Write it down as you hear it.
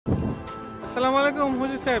আসসালামু আলাইকুম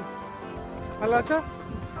হুজুর সাহেব, ভালো আছো?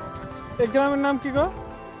 এই গ্রামের নাম কি গো?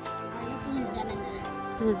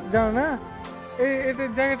 তুমি জানো না? এটা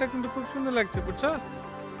জায়গাটা কিন্তু খুব সুন্দর লাগছে, বুঝছো?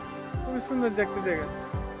 খুবই সুন্দর একটা জায়গা।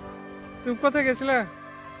 তুমি কোথায় গেছিলে?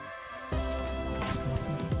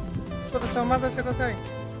 কোথায় মাদ্রাসা কোথায়?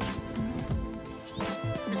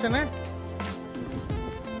 পিছনে?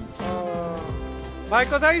 ভাই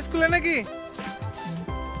কোথায়, স্কুলে নাকি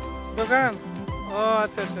দোকান? ও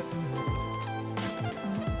আচ্ছা আচ্ছা,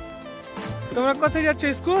 তোমরা কোথায় যাচ্ছ?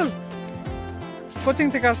 স্কুল কোচিং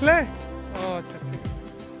থেকে আসলে? ও আচ্ছা আচ্ছা।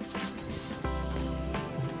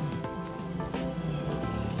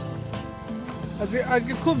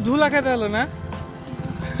 আজকে খুব ধুলা খেতে হলো না?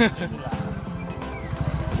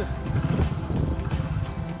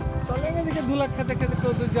 চলে এদিকে ধুলা খেতে খেতে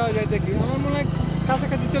কত যাওয়া যায় দেখি। আমার মনে হয়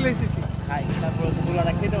কাছাকাছি চলে এসেছি।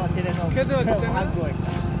 খেতে পাচ্ছি।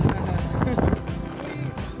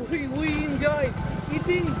 We enjoy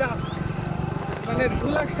eating dust, মানে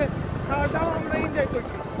ধুলা খাওয়াটাও আমরা এনজয়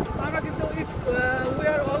করছি। আমরা কিন্তু we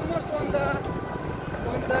are almost on the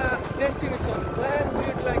destination where we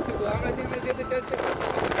would like to go. আমরা যেখানে যেতে চাইছি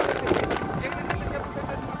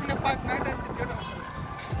সাফিনা পার্ক না, এটা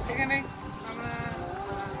সেখানে আমরা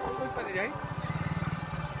ওই পারে যাই।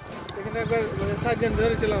 এখানে একবার 7 জন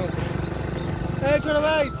ধরেছিলাম। এই ছোট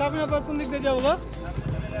ভাই, সাফিনা পার্ক কোন দিক দিয়ে যাবো গো?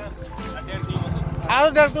 আরো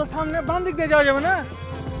 1.5 কিলো সামনে বাম দিক দিয়ে যাওয়া যাবে না?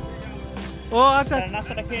 ও আচ্ছা,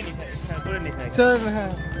 নাস্তাটা খেয়ে নি করে নি চল।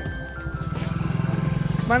 হ্যাঁ,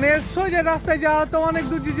 মানে সোজা রাস্তায় যাওয়া তো অনেক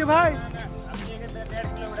দূর যে ভাই।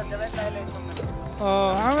 ও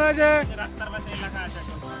আমরা যে রাস্তার পাশে এলাকা আছে।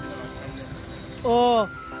 ও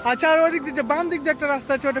আচ্ছা, আর ওই দিক দিয়ে বাম দিক দিয়ে একটা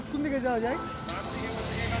রাস্তা আছে, ওটা কোন দিকে যাওয়া যায়?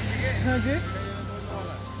 হ্যাঁ জি,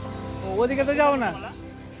 ওদিকে তো যাবো না।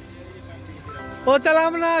 ও তাহলে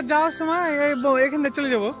আমরা যাওয়ার সময় এখান থেকে চলে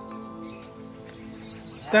যাবো,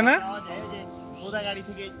 তাই না?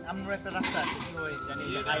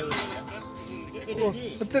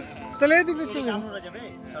 তাহলে এদিকে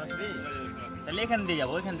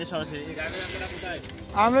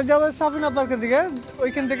আমরা যাবো সাফিনা পার্কের দিকে,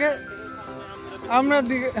 ওইখান থেকে আমরা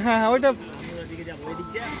দিকে। হ্যাঁ হ্যাঁ, ওইটা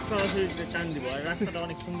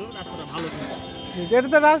এটা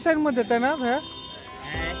তো রাজশাহীর মধ্যে, তাই না ভাইয়া?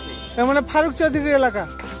 মানে ফারুক চৌধুরীর এলাকা।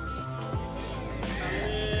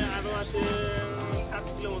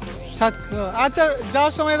 আচ্ছা,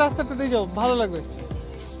 যাওয়ার সময় রাস্তাটা দিয়ে যাও, ভালো লাগবে।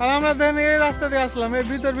 আর আমরা দেখেন এই রাস্তা দিয়ে আসলাম, এর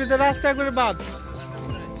ভিতর রাস্তা করে বাদ।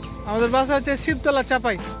 আমাদের বাসা হচ্ছে শিবতলা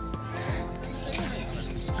চাপাই।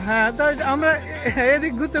 হ্যাঁ, তো আমরা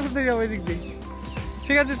এদিক ঘুরতে ঘুরতে যাবো এদিক দিয়ে।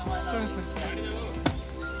 ঠিক আছে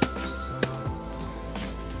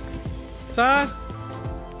sir,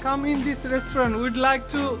 come in this restaurant, we'd like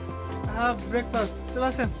to have breakfast. চলে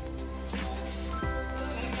আসেন,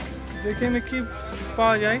 যেখানে কি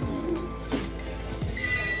পাওয়া যায়।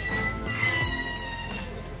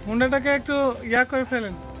 হুন্ডাটাকে একটু ইয়া করে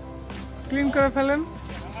ফেলেন, ক্লিন করে ফেলেন।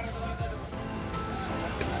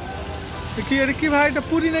 কি এটা কি ভাই, এটা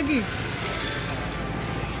পুরি নাকি?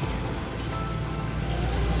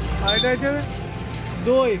 আর এটা হচ্ছে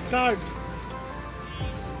দই, কার্ড।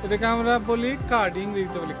 এটাকে আমরা বলি কার্ড,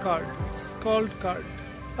 ইংরেজিতে বলি কার্ড, কল্ড কার্ড।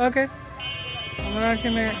 ওকে, আমরা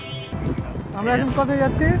এখন কোথায়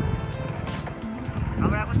যাচ্ছি?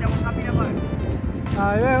 আমরা এখন যাব Safina park.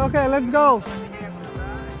 Okay, let's go.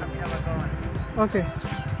 ওকে,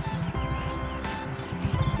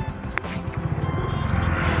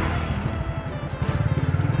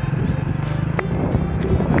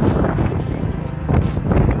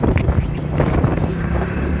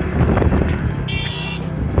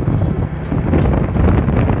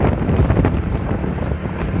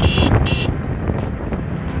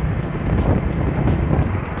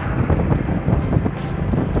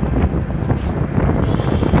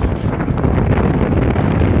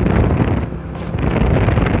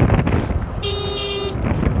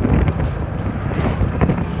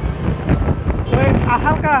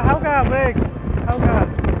 হালকা ব্রেক, হালকা।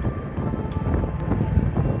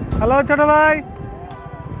 হ্যালো ছোট ভাই,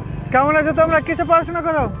 কেমন আছো তোমরা? কিসে পড়াশোনা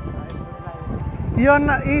করো?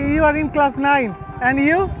 You are in class 9 and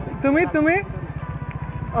you? তুমি?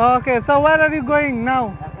 Okay, so where are you going now?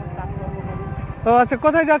 ও আচ্ছা,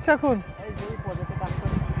 কোথায় যাচ্ছ এখন?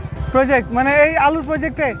 প্রজেক্ট, মানে এই আলুর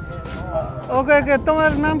প্রজেক্টে? ওকে ওকে,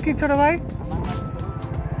 তোমার নাম কি ছোট ভাই?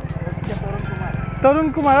 তরুণ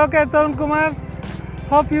কুমার। ওকে তরুণ Kumar,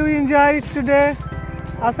 hope you enjoy today.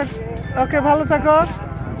 আচ্ছা ওকে, ভালো থাকো।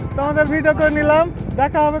 তোমাদের ভিডিও করে নিলাম,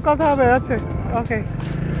 দেখা হবে, কথা হবে। আচ্ছা ওকে।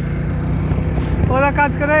 ওরা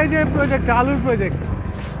কাজ করে এই যে প্রজেক্ট, আলুর প্রজেক্ট,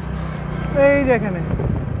 এই যে এখানে।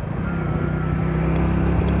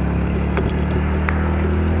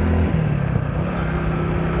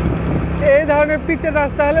 ধরনের পিচের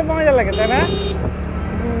রাস্তা হলে মজা লাগে, তাই না?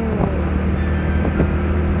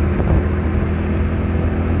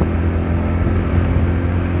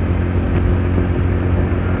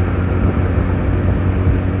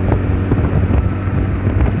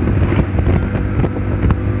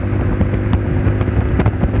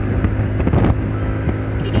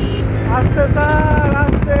 আস্তে স্যার,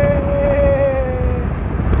 আস্তে।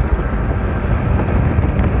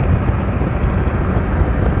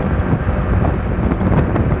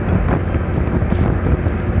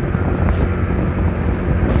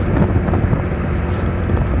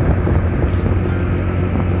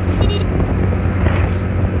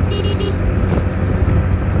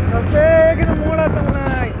 এখানে মোড় আছে মনে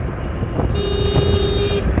হয়,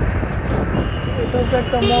 এটা হচ্ছে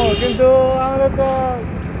একটা মোড়, কিন্তু আমাদের তো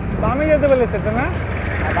বামে যেতে বলেছে তো না?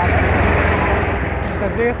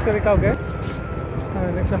 জিজ্ঞেস করি কাউকে।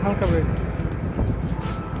 একটু হালকা ব্রেক।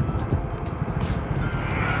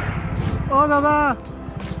 ও দাদা,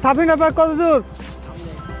 সাফিনা পার্ক কত দূর?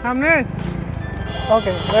 সামনে?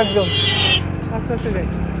 ওকে, লেটস গো। আস্তে আস্তে যাই।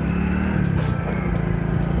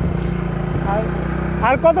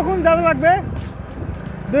 আর কতক্ষণ যাওয়া লাগবে?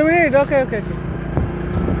 2 মিনিট? ওকে ওকে।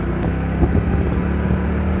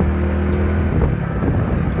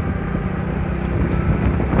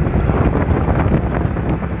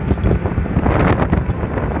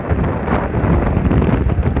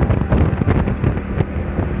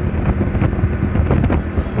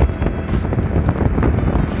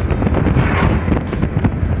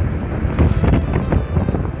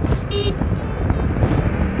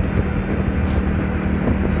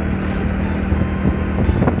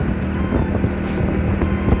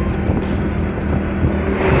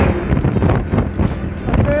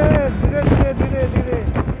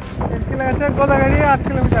 গোদাগাড়ি 8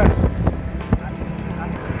 কিলোমিটার।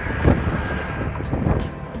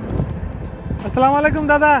 আসসালামু আলাইকুম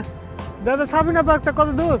দাদা। দাদা সাফিনা পার্কটা কত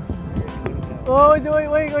দূর? ওই যে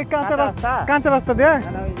ওই কাঁচা রাস্তা দিয়ে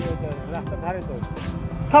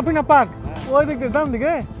সাফিনা পার্ক ওই দিকে ডান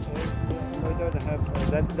দিকে,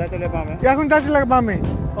 এখন যাচ্ছি লাগে বামে।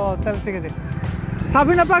 ও তাহলে ঠিক আছে।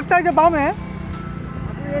 সাফিনা পার্কটা যে বামে।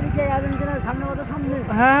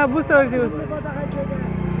 হ্যাঁ হ্যাঁ বুঝতে পেরেছি।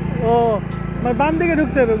 ও মানে বাম দিকে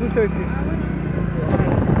ঢুকতে হবে, বুঝতে পেরেছি।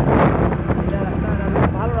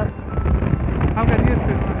 ভালো রাস্তা, আমাকে জিজ্ঞেস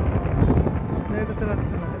করি।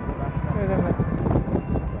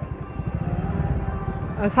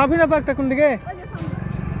 সাফিনা পার্কটা কোন দিকে?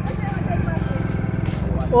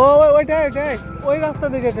 ও ওইটাই ওই রাস্তা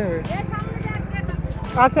দিকে যেতে হবে।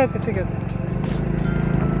 আচ্ছা আচ্ছা ঠিক আছে।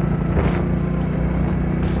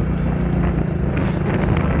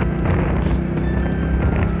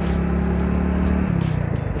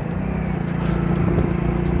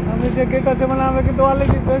 যে গেট আছে মানে আমি কিন্তু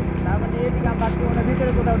অলরেডি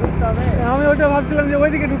ভিতরে কোথাও ঢুকতে হবে। আমি ওইটা ভাবছিলাম যে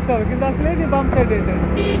ওইদিকে ঢুকতে হবে, কিন্তু আসলে যে বাম সাইডে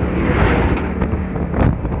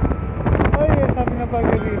ওই সাফিনা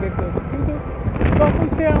পার্কের দিকে দেখতে হবে, কিন্তু তখন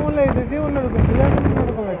সে আমলে এসেছে অন্যরকম ছিল, এখন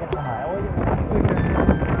অন্যরকম আছে।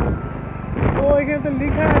 ও এখানে তো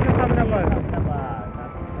লেখা আছে সাফিনা পার্ক,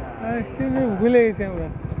 ভুলে গেছি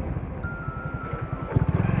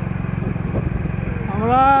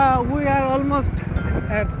আমরা we are almost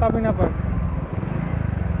at Shafina Park.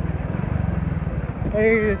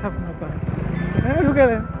 এই Shafina Park ঢুকে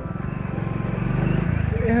দেন,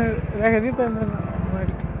 রেখে দিই তো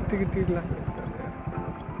টিকিট লাগবে।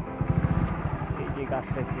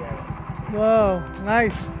 Wow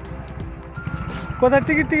nice. কোথায়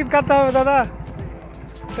টিকিট কাটতে হবে দাদা?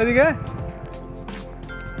 এদিকে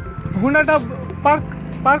হুন্ডাটা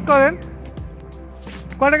পার্ক করেন।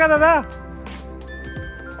 কয় টাকা দাদা?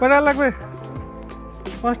 কয় টাকা লাগবে?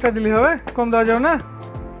 5 টাকা দিলে হবে, কম দেওয়া যাবে না?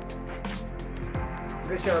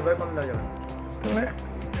 বেশি হবে, কম দেওয়া যাবে। তাহলে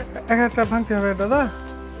 1,000 ভাঙতে হবে দাদা।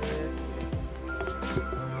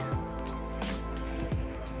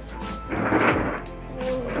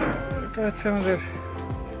 এটা হচ্ছে আমাদের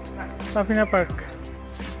Safina park.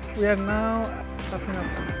 We are now Shafina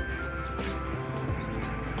Park.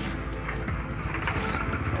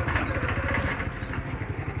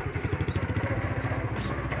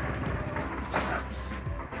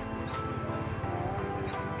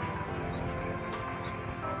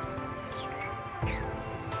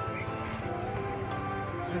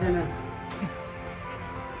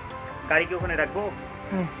 গাড়ি কি ওখানে রাখবো?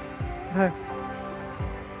 হ্যাঁ,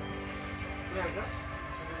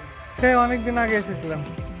 সে অনেকদিন আগে এসেছিলাম।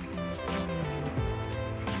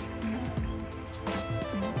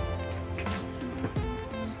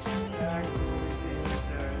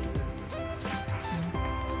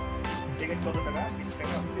 টিকিট কত টাকা? 30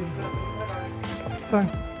 টাকা।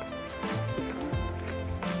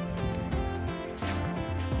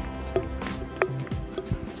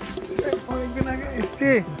 আগে এসছি।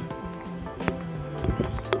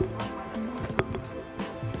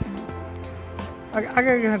 আগে আগে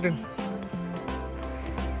আগে হাঁটেন।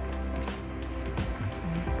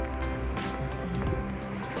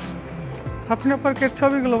 সাফিনা পার্কের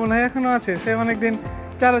ছবিগুলো মনে হয় এখনো আছে, সে অনেকদিন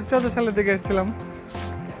 14 সালের দিকে এসেছিলাম।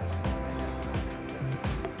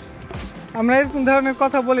 আমরা এরকম ধরনের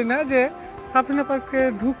কথা বলি না যে সাফিনা পার্কে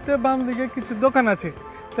ঢুকতে বাম দিকে কিছু দোকান আছে।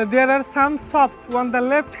 So there are some shops on the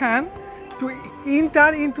left hand to enter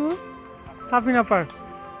into Shafina Park.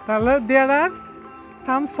 তাহলে there are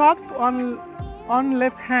some shops on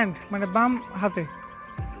left hand, মানে বাম হাতে।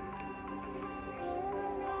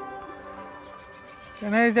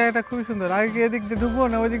 কেন এই জায়গাটা খুবই সুন্দর। আগে কি এদিক দিয়ে ঢুকবো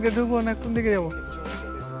না ওই দিক দিয়ে ঢুকবো না কোন দিকে যাবো?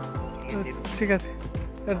 ঠিক আছে,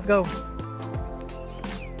 let's go.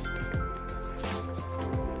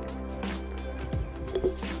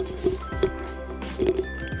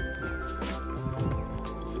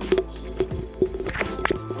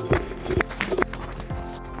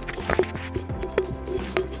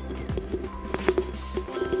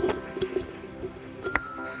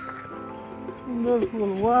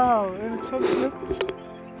 Full. Wow, it's so good.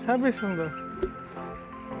 Heavy সুন্দর।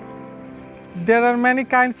 There are many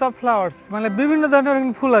kinds of flowers. মানে বিভিন্ন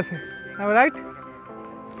ধরনের ফুল আছে। Am I right?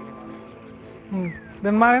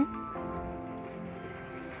 Then মারেন।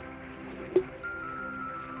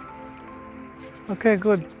 Okay,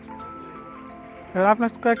 good. এবার আপনার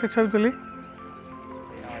কয়েকটা ছবি তুলি।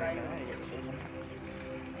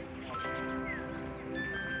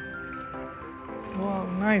 Wow,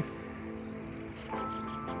 nice.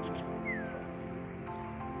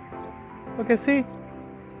 Okay, see.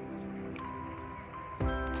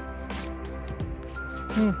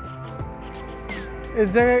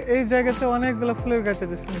 এই জায়গাতে অনেকগুলো ফুলের গাছ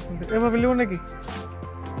আছে সুন্দর সুন্দর। এভাবে লিও নাকি?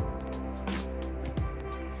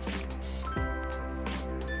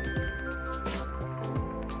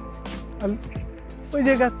 ওই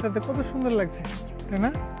যে গাছটাতে কত সুন্দর লাগছে, তাই না?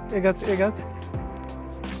 এই গাছ।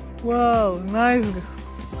 Wow, nice.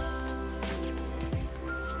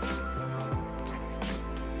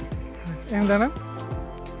 And then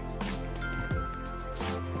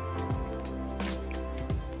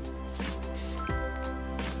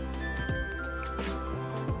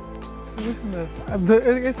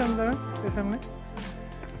সামনে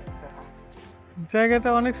জায়গাটা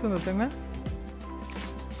অনেক সুন্দর, তাই না?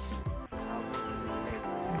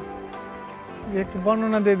 একটু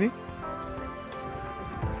বর্ণনা দিয়ে দিই।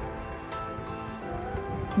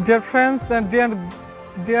 Dear friends and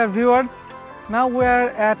dear viewers, now we are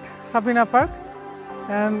at Shafina Park,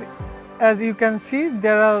 and as you can see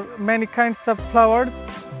there are many kinds of flowers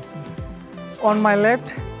on my left.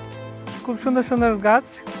 খুব সুন্দর সুন্দর গাছ,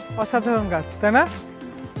 অসাধারণ গাছ, তাই না?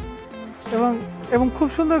 এবং খুব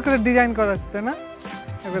সুন্দর করে ডিজাইন করা আছে, তাই না?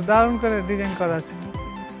 এবার দারুণ করে ডিজাইন করা আছে,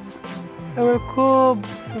 এবার খুব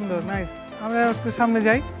সুন্দর, নাইস। আমরা একটু সামনে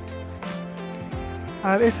যাই।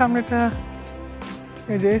 আর এই সামনেটা,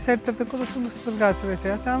 এই যে এই সাইডটাতে কত সুন্দর সুন্দর গাছ রয়েছে।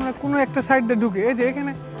 আচ্ছা, আমরা কোনো একটা সাইডে ঢুকি। এই যে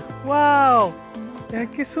এখানে, ওয়াও,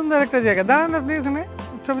 কি সুন্দর একটা জায়গা। দাঁড়ান আপনি এখানে,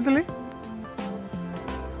 ছবি তুলি।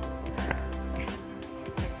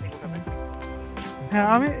 হ্যাঁ,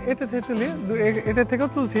 আমি এটা থেকে তুলি, এটা থেকেও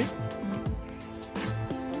তুলছি।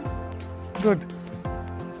 গুড।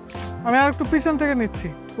 আমি আর একটু পিছন থেকে নিচ্ছি।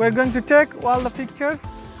 We are going to take all the pictures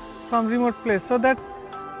from remote place so that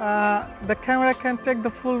the camera can take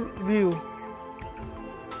the full view.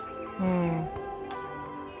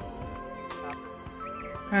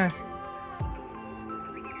 হ্যাঁ,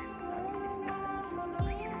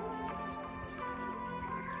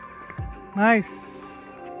 নাইস।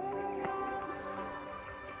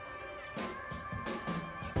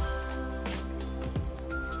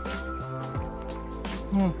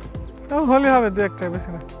 তাও হলে হবে দু একটা, বেশি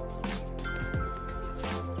না।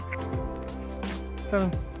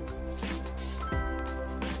 চলুন।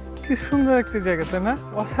 কি সুন্দর একটি জায়গা, তাই না?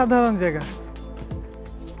 অসাধারণ জায়গা,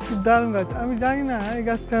 কি দারুণ গাছ। আমি জানি না এই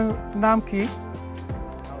গাছটার নাম কি,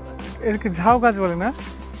 এরকে ঝাউ গাছ বলে না?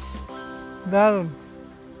 দারুণ,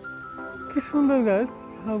 কি সুন্দর গাছ,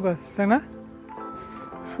 ঝাউ গাছ, তাই না?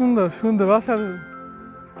 সুন্দর সুন্দর, অসাধারণ,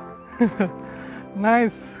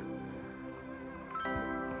 নাইস।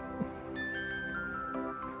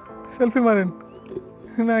 সেলফি মারেন,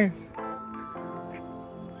 নাইস।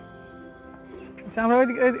 আমরা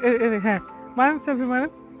হ্যাঁ মারেন, সেলফি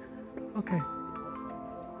মারেন। ওকে,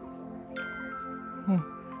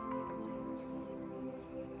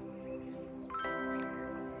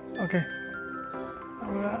 ওকে,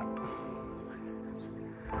 আমরা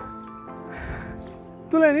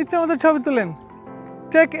তুলেন, ইচ্ছা মতো ছবি তুলেন।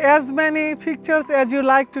 Take as many pictures as you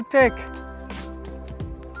like to take.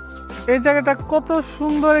 এই জায়গাটা কত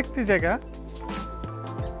সুন্দর একটি জায়গা,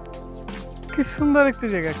 কি সুন্দর একটি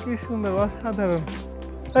জায়গা, কি সুন্দর, অসাধারণ।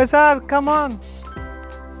 স্যার কাম অন,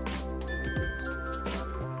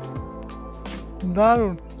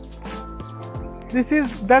 দারুণ।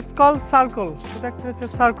 দ্যাটস কল সার্কেল, এটা একটা হচ্ছে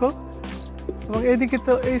সার্কেল। এবং এইদিকে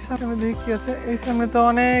তো এই সামনে দেখি কি আছে, এই সামনে তো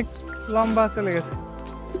অনেক লম্বা চলে গেছে।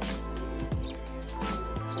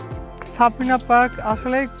 সাফিনা পার্ক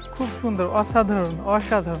আসলে খুব সুন্দর, অসাধারণ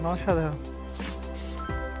অসাধারণ অসাধারণ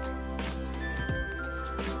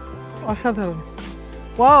অসাধারণ।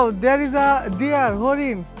 Wow, there is a deer,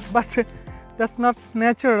 হরিণ, but that's not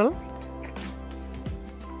natural.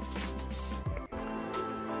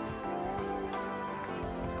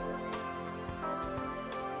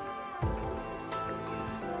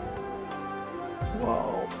 Wow,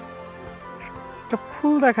 একটা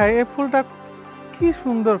ফুল দেখায়, এই ফুলটা কি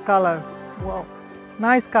সুন্দর কালার। Wow,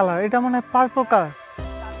 nice colour. এটা মানে পার্পল কালার।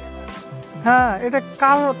 হ্যাঁ, এটা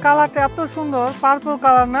কালারটা এত সুন্দর, পার্পল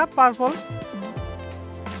কালার না, পার্পল।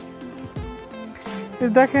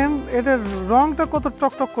 দেখেন এটার রংটা কত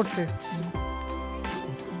টকটক করছে,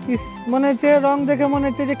 মনে হচ্ছে রং দেখে মনে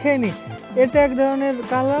হচ্ছে যে খেয়ে নি। এটা এক ধরনের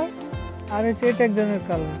কালার, আর এটা এক ধরনের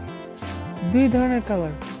কালার, দুই ধরনের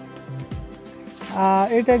কালার। আর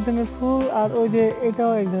এটা এক ধরনের ফুল, আর ওই যে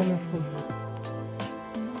এটাও এক ধরনের ফুল।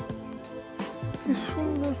 কি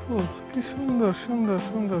সুন্দর ফুল, কি সুন্দর সুন্দর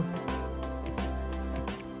সুন্দর,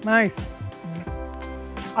 nice.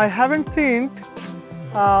 I haven't seen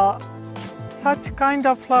such kind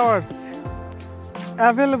of flowers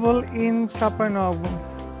available in Chapainawabganj,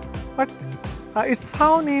 but it's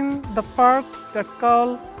found in the park that's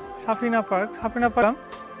called Shafina Park. Shafina Park,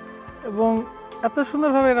 এবং এত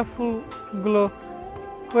সুন্দরভাবে এরা ফুলগুলো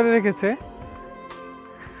করে রেখেছে।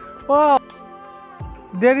 Wow,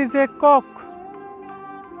 there is a cock.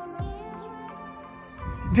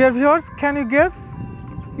 Dear viewers, can you guess?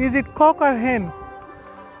 Is it cock or hen?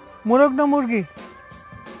 মোরগ না মুরগি?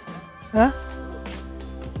 হ্যাঁ,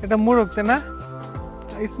 এটা মোরগ তাই না?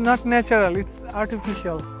 It's not natural, it's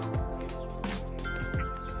artificial.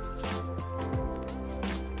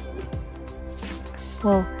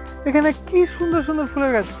 Wow, এখানে কি সুন্দর সুন্দর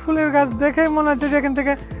ফুলের গাছ। ফুলের গাছ দেখে মনে হচ্ছে যে এখান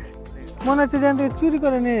থেকে চুরি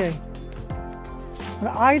করে নিয়ে যাই।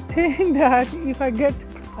 I think that if I get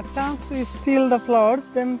a chance to steal the flowers,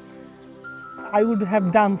 then I would have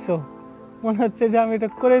done so. মনে হচ্ছে যে আমি এটা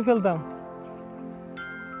করে ফেলতাম।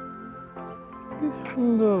 কি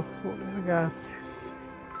সুন্দর ফুলের গাছ।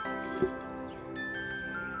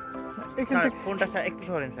 ফোনটা স্যার একটু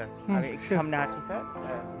ধরেন স্যার, আমি একটু সামনে আসছি স্যার।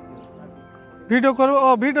 ভিডিও করব? ও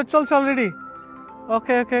ভিডিও চলছে অলরেডি।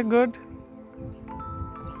 ওকে ওকে, গুড,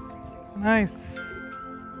 নাইস,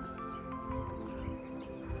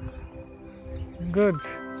 গুড।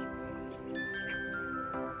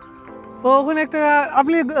 ওখানে একটা,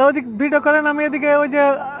 আপনি ওদিক ভিডিও করেন, আমি এদিকে ওই যে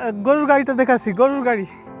গরুর গাড়িটা দেখাচ্ছি, গরুর গাড়ি।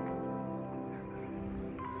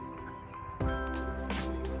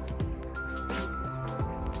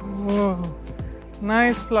 Oh,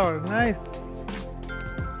 nice flower, nice.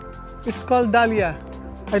 It's called dahlia.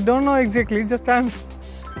 I don't know exactly, just I'm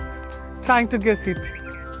trying to guess it.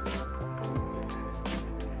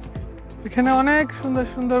 এখানে অনেক সুন্দর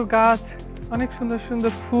সুন্দর গাছ, অনেক সুন্দর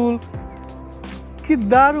সুন্দর ফুল, কি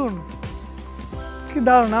দারুণ, কি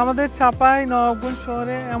দারুণ। আমাদের চাঁপাইনবাবগঞ্জ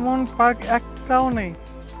শহরে এমন পার্ক একটাও নেই।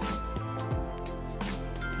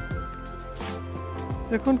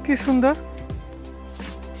 দেখুন কি সুন্দর,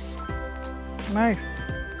 নাইস।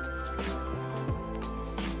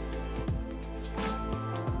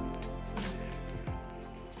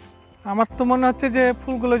 আমার তো মনে হচ্ছে যে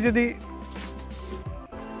ফুলগুলো যদি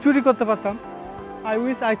চুরি করতে পারতাম। I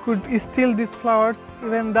wish I could steal these flowers,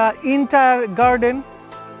 even the entire garden.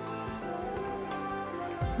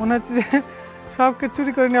 মনে হচ্ছে যে সবকে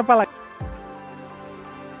চুরি করে নিয়ে পালাই।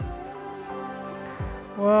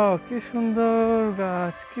 ওয়াও, কি সুন্দর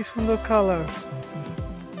গাছ, কি সুন্দর কালার,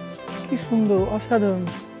 কি সুন্দর, অসাধারণ।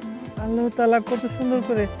 আল্লাহ তাআলা কত সুন্দর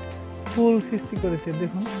করে ফুল সৃষ্টি করেছে,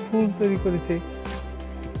 দেখুন ফুল তৈরি করেছে।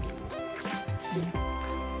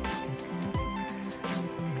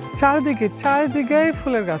 চারিদিকে চারিদিকেই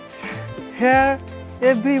ফুলের গাছ। Here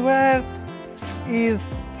everywhere is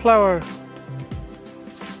flower.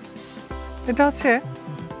 এটা হচ্ছে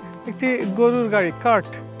একটি গরুর গাড়ি, কার্ট,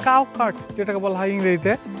 কাউ কার্ট যেটাকে বলা হয়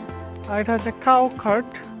ইংরেজিতে। আর এটা হচ্ছে কাউ কার্ট,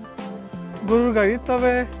 গরুর গাড়ি।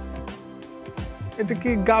 তবে এটা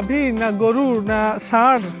কি গাভী না গরু না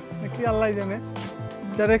ষাঁড় নাকি আল্লাহ জানে,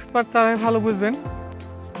 যারা এক্সপার্ট তারাই ভালো বুঝবেন।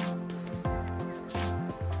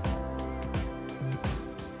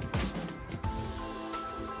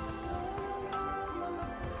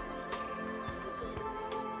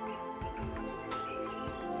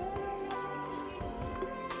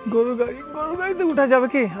 গরু গাড়িতে উঠা যাবে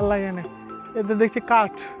কি আল্লাহ জানে। এতে দেখছি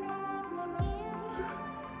কাঠ।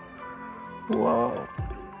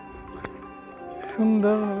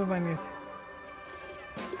 সুন্দরভাবে বানিয়েছে।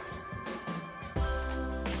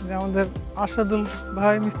 আমাদের আসাদুল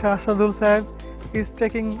ভাই, মিস্টার আসাদুল সাহেব is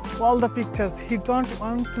taking all the pictures. He don't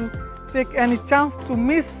want to take any chance to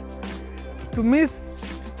miss to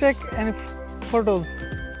take any photos.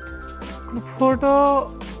 Photo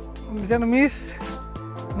যেন মিস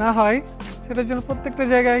না হয় সেটার জন্য প্রত্যেকটা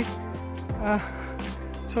জায়গায়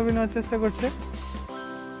ছবি নেওয়ার চেষ্টা করছে।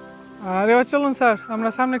 আর এবার চলুন স্যার আমরা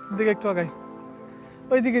সামনের দিকে একটু আগাই,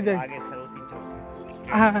 ওই দিকে যাই।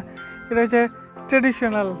 হ্যাঁ, এটা হচ্ছে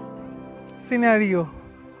ট্রেডিশনাল সিনারিও।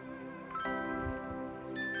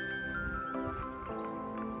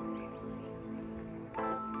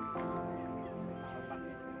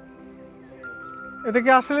 এটা কি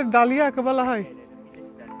আসলে ডালিয়া কে বলা হয়?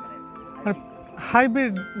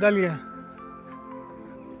 Hybrid dahlia.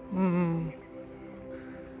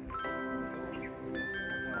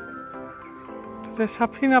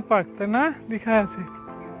 সাফিনা পার্ক, তাই না? লেখা আছে।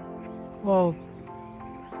 ও,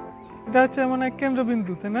 এটা হচ্ছে মানে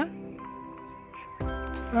কেন্দ্রবিন্দু, তাই না?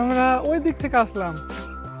 আমরা ওই দিক থেকে আসলাম,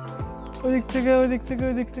 ওই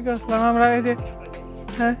দিক থেকে আসলাম আমরা। এই যে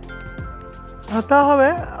হ্যাঁ, তা হবে।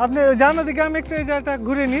 আপনি যান ওদিকে, আমি একটু এই জায়গাটা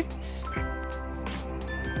ঘুরে নিই।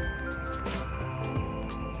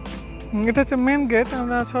 এটা হচ্ছে মেন গেট।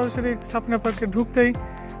 আমরা সরাসরি সাফিনা পার্কে ঢুকতেই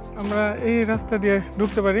আমরা এই রাস্তা দিয়ে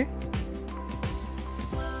ঢুকতে পারি।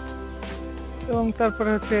 এবং তারপরে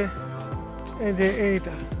হচ্ছে এই যে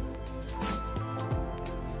এইটা,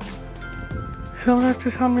 আমরা একটু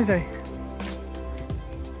সামনে যাই,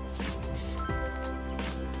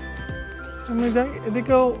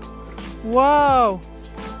 এদিকেও। Wow,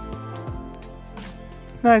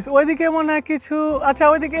 nice. ওইদিকে মনে হয় কিছু, আচ্ছা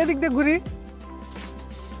ওইদিকে, এদিক দিয়ে ঘুরি।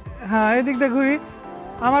 হ্যাঁ, এদিক দিয়ে ঘুরি।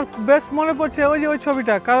 আমার বেশ মনে পড়ছে ওই যে ওই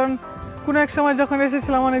ছবিটা, কারণ কোনো এক সময় যখন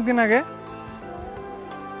এসেছিলাম অনেকদিন আগে,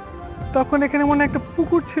 তখন এখানে মনে একটা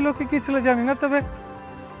পুকুর ছিল কি ছিল জানি না, তবে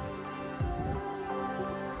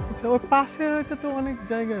ওই পাশে হয়তো তো অনেক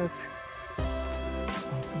জায়গা আছে।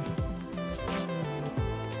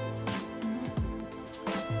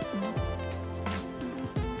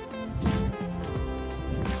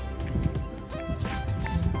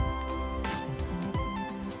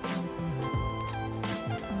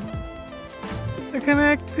 এখানে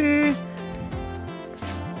একটি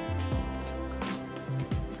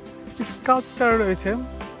স্কাল্পচার রয়েছে,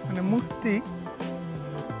 মানে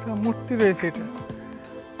মূর্তি রয়েছে। এটা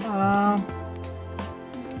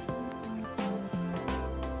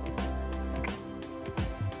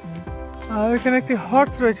আর এখানে একটি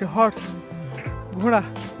হর্স রয়েছে, ঘোড়া।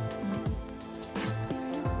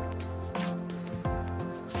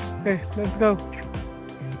 Let's go.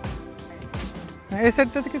 এই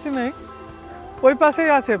সাইডটাতে কিছু নেই, ওই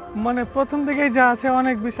পাশেই আছে, মানে প্রথম দিকেই যা আছে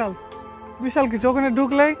অনেক বিশাল কিছু। ওখানে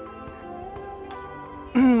ঢুকলেই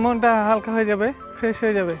মনটা হালকা হয়ে যাবে, ফ্রেশ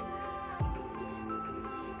হয়ে যাবে।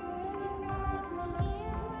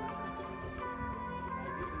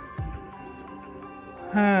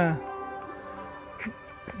 হ্যাঁ,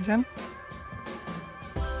 জান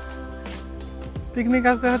পিকনিক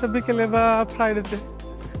আসবে হয়তো বিকেলে বা ফ্রাইডেতে।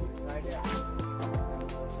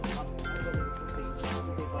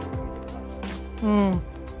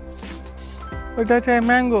 ওইটা হচ্ছে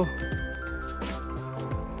ম্যাঙ্গো।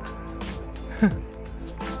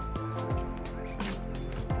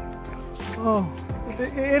 ও,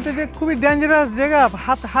 এটা যে খুবই ডেঞ্জারাস জায়গা,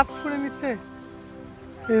 হাত করে নিচ্ছে,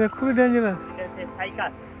 এটা খুবই ডেঞ্জারাস।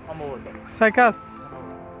 সাইকাস,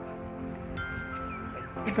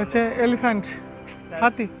 এটা হচ্ছে এলিফ্যান্ট,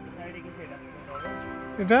 হাতি।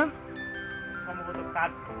 এটা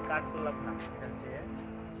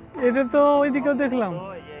এটা তো ওইদিকেও দেখলাম,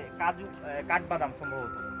 কাঠবাদাম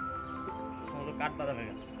সম্ভবত,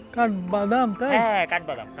 কাঠবাদাম, তাই? হ্যাঁ,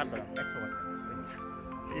 কাঠবাদাম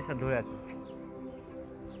 100% ধরে আছে।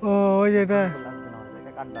 ও, ওই যে এটা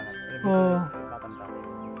ও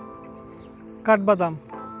কাঠবাদাম।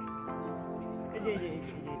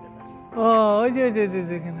 ও, ওই যে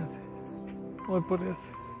যেখানে আছে, ওই পরে আছে।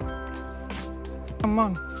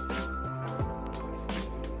 মান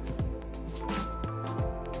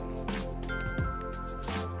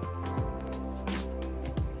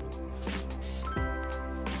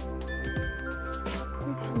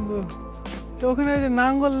সুন্দর। ওখানে যে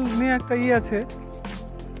নাঙ্গল নিয়ে একটা আছে,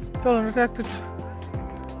 চলো এটা একটা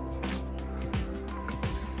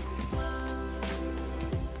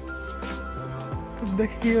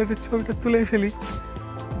দেখি, ওটা ছবিটা তুলে ফেলি।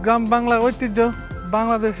 গ্রাম বাংলার ঐতিহ্য,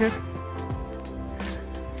 বাংলাদেশের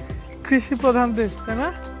কৃষি প্রধান দেশ, তাই না?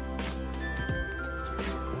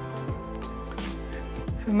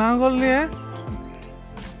 নাঙ্গল নিয়ে,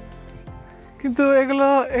 কিন্তু এগুলো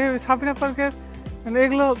এই সাফিনা পার্কের মানে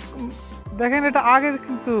এগুলো দেখেন এটা আগে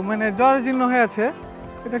কিন্তু মানে জরাজীর্ণ হয়ে আছে,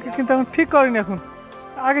 এটাকে কিন্তু এখন ঠিক করেনি। এখন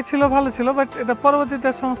আগে ছিল ভালো ছিল, বাট এটা পরবর্তীতে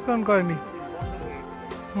সংস্করণ করেনি।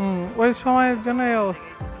 ওই সময়ের জন্য এই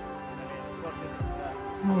অবস্থা।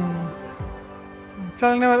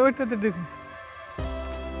 চলেন এবার ওইটাতে দেখুন।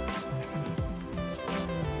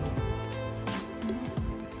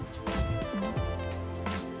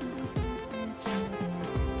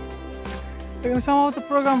 এখানে সম্ভবত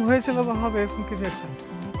প্রোগ্রাম হয়েছিল বা হবে এরকম কিছু একটা।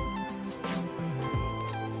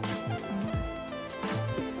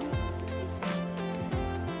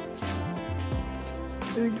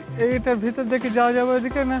 এইটার ভিতর দেখে যাওয়া যাবে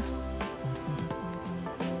ওইদিকে না?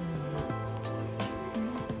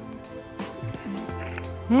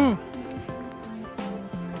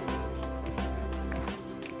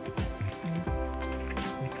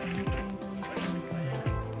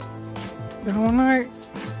 দেখো মনে হয়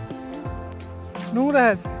নোংরা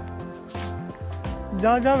আছে,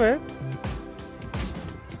 যাওয়া যাবে?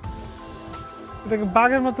 এটাকে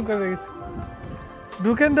বাঘের মতো করে রেখেছে।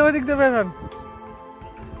 ঢুকেন দেবে দিক দেবে এখন।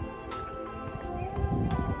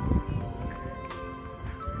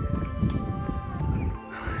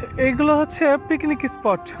 এইগুলো হচ্ছে পিকনিক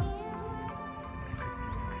স্পট।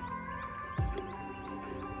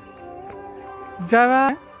 যারা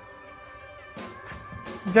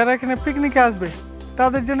যারা এখানে পিকনিকে আসবে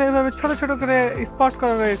তাদের জন্য এইভাবে ছোট ছোট করে স্পট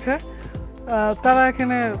করা রয়েছে। তারা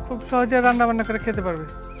এখানে খুব সহজে রান্না বান্না করে খেতে পারবে,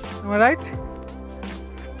 রাইট?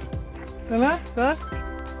 তাই না স্যার?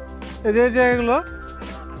 এই যে জায়গাগুলো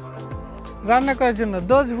রান্না করার জন্য,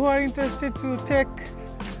 those who are interested to take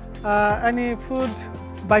any food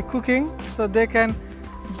by cooking, so they can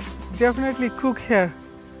definitely cook here.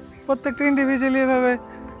 প্রত্যেকটা ইন্ডিভিজুয়ালি এভাবে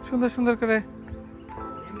সুন্দর সুন্দর করে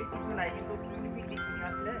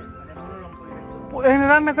এখানে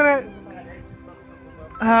রান্না করে,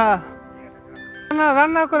 হ্যাঁ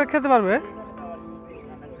রান্না করে খেতে পারবে।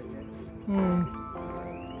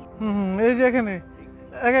 এই যে এখানে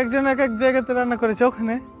এক একজন এক এক জায়গাতে রান্না করেছে,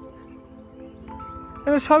 ওখানে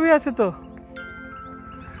সবই আছে, তো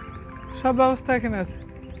সব ব্যবস্থা এখানে আছে।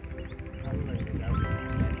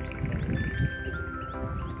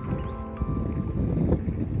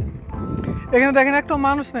 এখানে দেখেন একটা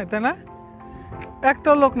মানুষ নাই, তাই না? একটা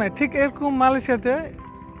লোক নাই। ঠিক এরকম মালয়েশিয়াতে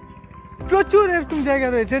প্রচুর এরকম জায়গা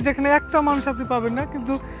রয়েছে যেখানে একটা মানুষ আপনি পাবেন না,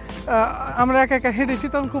 কিন্তু আমরা একা একা হেঁটেছি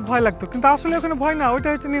তখন খুব ভয় লাগতো, কিন্তু আসলে ওখানে ভয় না, ওইটা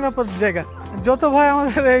হচ্ছে নিরাপদ জায়গা। যত ভয়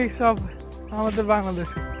আমাদের এই সব আমাদের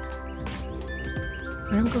বাংলাদেশে।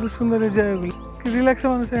 এখন কত সুন্দর এই জায়গাগুলো, কি রিল্যাক্সে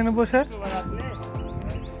মানুষ এখানে বসে।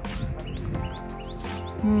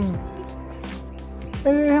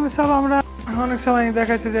 এখানে সব আমরা অনেক সময়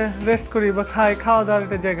দেখাচ্ছে যে রেস্ট করি বা খাই, খাওয়া দাওয়ার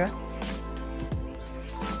একটা জায়গা,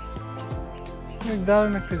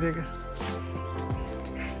 দারুণ একটা জায়গা।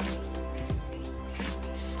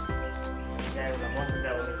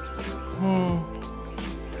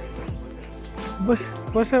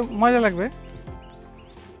 বসে মজা লাগবে।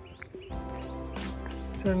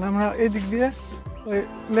 আমরা এই দিক দিয়ে ওই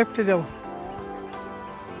লেফটে যাব।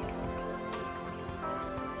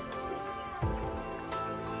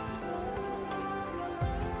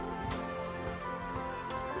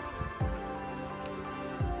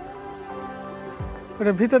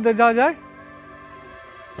 ওটা ভিতর দিয়ে যাওয়া যায়,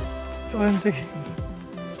 চলেন দেখি।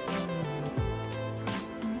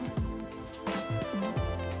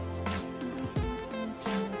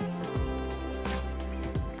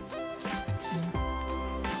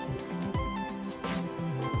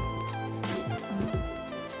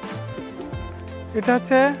 এটা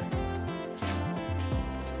হচ্ছে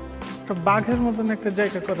একটা বাঘের মতন একটা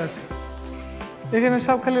জায়গা করা আছে। এখানে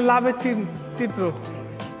সব খালি লাভের চিত্র,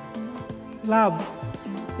 লাভ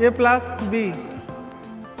এ প্লাস বি,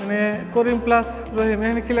 মানে করিম প্লাস রহিম।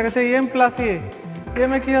 এখানে কি লেখা আছে? M plus A.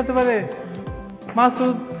 M A কি হতে পারে?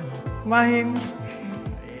 মাসুদ, মাহিন,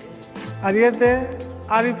 আর ইয়েতে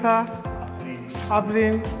আরিফা,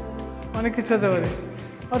 আফরিন, অনেক কিছু হতে পারে।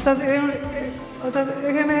 অর্থাৎ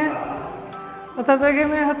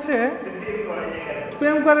এখানে হচ্ছে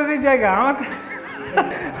প্রেম করার এই জায়গা।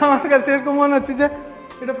 আমার কাছে এরকম মনে হচ্ছে যে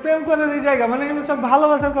এটা প্রেম করার এই জায়গা, মানে এখানে সব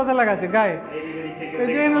ভালোবাসার কথা লেখা আছে গায়ে। এই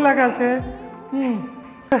যে এখানে লেখা আছে,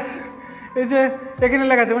 এই যে এখানে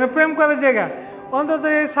লেখা আছে মানে প্রেম করার জায়গা। অন্তত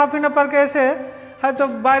এই সাফিনা পার্কে এসে হয়তো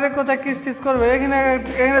বাইরে কোথায় কিস টিস করবে, এখানে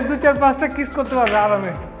 2-4-5টা কিস করতে পারবে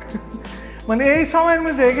আরামে। মানে এই সময়ের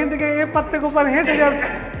মধ্যে এখান থেকে এ পার থেকে ওপার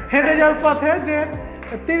হেঁটে যাওয়ার পথে যে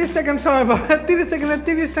 30 সেকেন্ড সময় পাবে, 30 সেকেন্ডে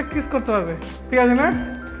 30টা কিস করতে পারবে। ঠিক আছে না?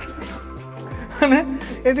 মানে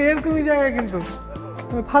এটা এরকমই জায়গা, কিন্তু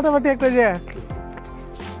ফাটাফাটি একটা জায়গা।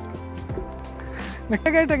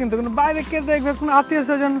 এটা কিন্তু কোনো বাইরে কে দেখবে, কোনো আত্মীয়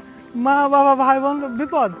স্বজন, মা বাবা ভাই বোন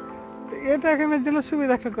বিপদ, এটা এখানের জন্য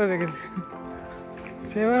সুবিধা একটা করে রেখেছে।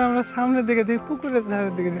 সেবার আমরা সামনের দিকে যাই, পুকুরের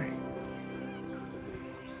ধারের দিকে যাই।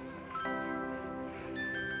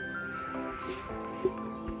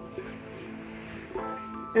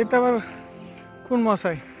 এটা আবার কোন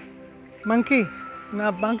মশাই? মাংকি না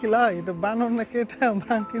বাঙ্কি লা, এটা বানর নাকি? এটা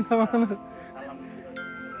বাঙ্কি না বানর?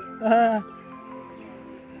 হ্যাঁ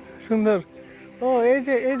সুন্দর। ও এই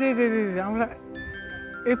যে এই যে আমরা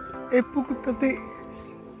এই পুকুরটাতে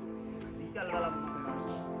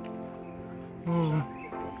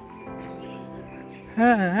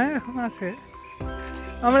হ্যাঁ হ্যাঁ এখন আছে।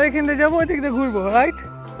 আমরা এখান থেকে যাবো, ওই দিক দিয়ে ঘুরবো, রাইট?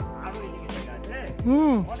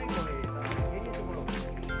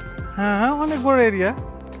 হ্যাঁ হ্যাঁ অনেক বড় এরিয়া,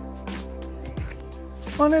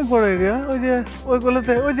 অনেক বড় এরিয়া। ওই যে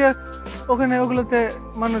ওইগুলোতে, ওই যে ওখানে ওগুলোতে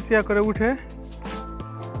মানুষ ইয়া করে উঠে,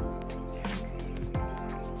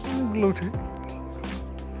 অনেকগুলো উঠে,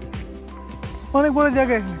 অনেক বড়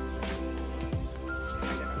জায়গা এখানে।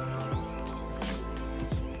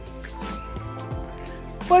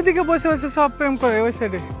 ওইদিকে বসে বসে সব প্রেম করে, ওই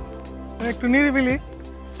সাইডে একটু নিরিবিলি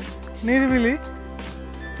নিরিবিলি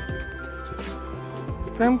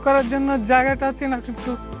প্রেম করার জন্য জায়গাটা আছে না,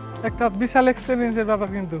 কিন্তু একটা বিশাল এক্সপিরিয়েন্সের ব্যাপার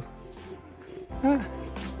কিন্তু। হ্যাঁ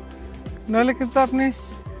নইলে কিন্তু আপনি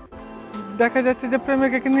দেখা যাচ্ছে যে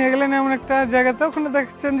প্রেমিকাকে নিয়ে গেলেন এমন একটা জায়গাতে, ওখানে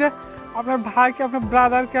দেখছেন যে আপনার ভাইকে, আপনার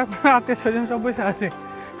ব্রাদারকে, আপনার আত্মীয় স্বজন সব বসে আছে,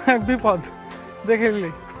 বিপদ দেখে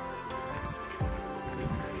নিলেই,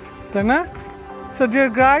 তাই না? So dear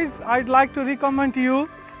guys, I'd like to recommend you,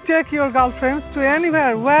 take your girlfriends to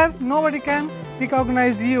anywhere where nobody can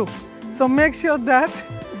recognize you. So make sure that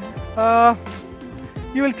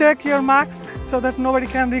you will take your marks so that nobody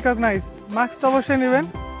can recognize. Marks to অবশ্যই নেবেন,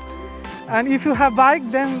 and if you have bike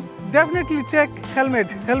then definitely take helmet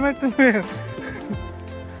to wear.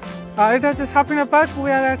 It is Shafina Park. We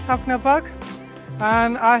are at Shafina Park,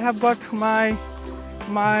 and I have got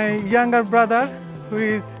my younger brother who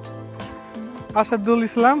is Asadul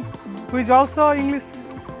Islam, who is also English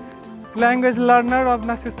language learner of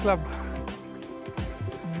Nasirs club.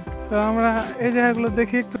 So আমরা এই জায়গাগুলো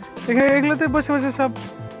দেখি একটু, এগুলোতে বসে বসে সব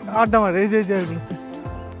আড্ডা মারে, এই যে জায়গাগুলোতে,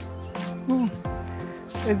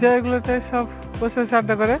 এই জায়গাগুলোতে সব বসে বসে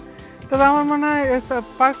আড্ডা করে। তবে আমার মনে হয়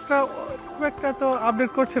পার্কটা খুব একটা তো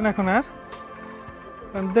আপডেট করছে না এখন আর,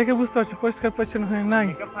 দেখে বুঝতে পারছি পরিষ্কার পরিচ্ছন্ন হয়ে নাই।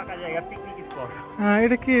 হ্যাঁ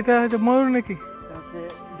এটা কি? এটা হচ্ছে ময়ূর নাকি?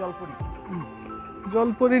 জলপরি,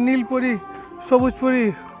 জলপরি, নীলপরি, সবুজ পরি,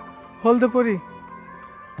 হলদে পরি।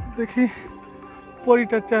 দেখি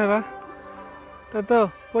পরিটার চেহারা, তা তো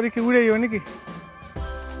পরি কি উড়ে যাবে নাকি?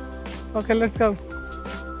 Okay let's go.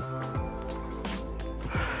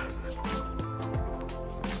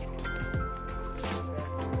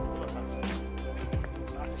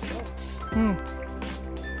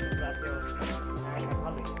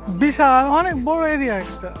 বিশাল অনেক বড় এরিয়া,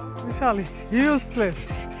 একটা বিশাল হিউজ প্লেস,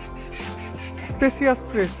 স্পেসিয়াস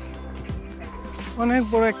প্লেস, অনেক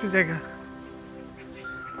বড় একটা জায়গা।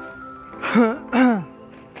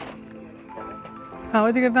 হ্যাঁ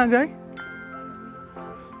ওইদিকে না যাই,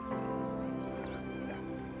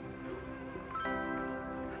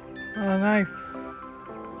 নাইস।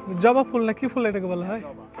 জবা ফুল না কি ফুল এটাকে বলা হয়?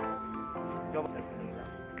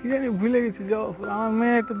 কি জানি ভুলে গেছি, জবা ফুল। আমার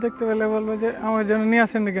মেয়ে এটা দেখতে পেলে বলবো যে আমার জন্য নিয়ে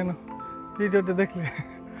আসেন না কেন ভিডিওটা দেখলে।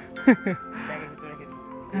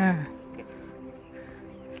 হ্যাঁ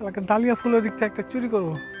ডালিয়া ফুলের দিকটা একটা চুরি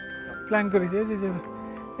করবো প্ল্যান করেছি।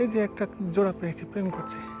 এই যে একটা জোড়া পেয়েছি, প্রেম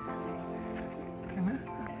করছে, তাই না?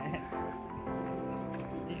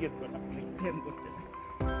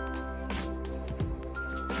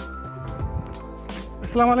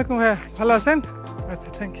 আসসালামু আলাইকুম ভাইয়া, ভালো আছেন? আচ্ছা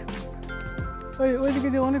থ্যাংক ইউ। ওইদিকে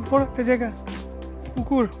যে অনেক বড় একটা জায়গা,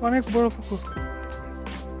 পুকুর, অনেক বড় পুকুর।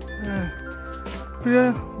 হ্যাঁ প্রিয়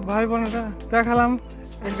ভাই বোনেরা, দেখালাম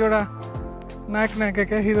এক জোড়া নায়ক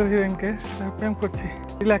নায়িকাকে, হিরো হিরোইনকে প্রেম করছে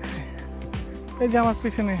রিল্যাক্সে। এই যে আমার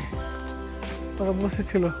পিছনে ওরা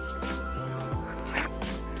বসেছিল,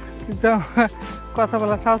 কিন্তু কথা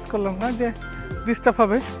বলা সাহস করলাম না, যে ডিস্টার্ব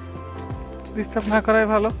হবে, ডিস্টার্ব না করাই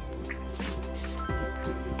ভালো।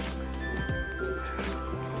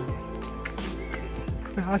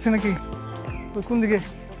 আছে নাকি? কোন দিকে?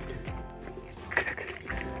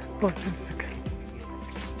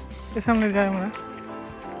 এর সামনে যাই আমরা,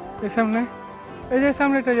 এর সামনে, এই যে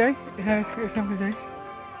সামনেটা যাই, হ্যাঁ এর সামনে যাই।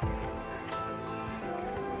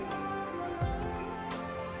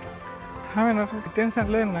 থামেন না, টেনশন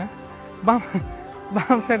লেন না।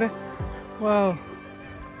 বাম সাইডে, ওয়াও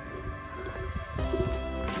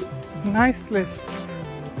নাইস প্লেস,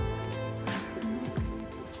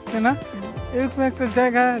 তাই না? এরকম একটা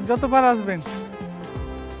জায়গা যতবার আসবেন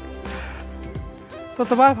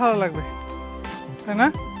ততবার ভালো লাগবে, তাই না?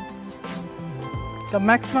 The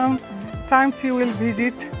maximum times you will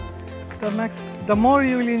visit, the more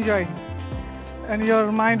you will enjoy and your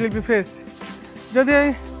mind will be fresh. যদি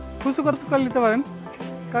খুশু করে নিতে পারেন,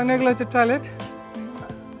 কারণ এগুলো হচ্ছে টয়লেট।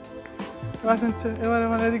 এবার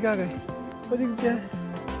আমার এদিকে আগাই, ওদিক দিয়ে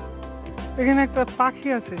এখানে একটা পাখি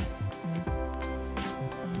আছে।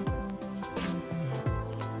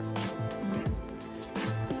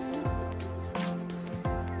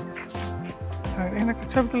 হ্যাঁ, এখানে একটা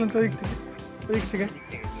ছবি তুলেন তো ওদিক থেকে।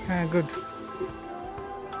 হ্যাঁ, গুড।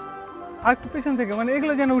 আর একটু পেছন থেকে, মানে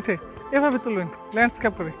এগুলো যেন উঠে, এভাবে তুলবেন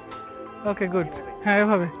ল্যান্ডস্কেপ করে। ওকে, গুড। হ্যাঁ,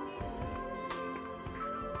 এভাবে।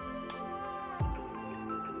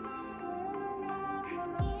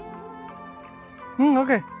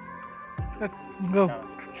 ওকে, লেটস গো।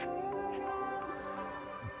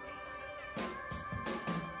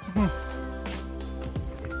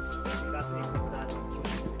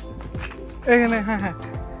 এখানে, হ্যাঁ,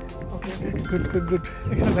 ওকে, গুড।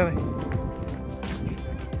 এখানে দাঁড়াই।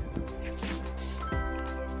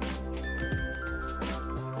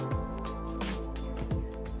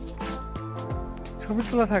 ছবি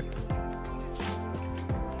তোলা থাক।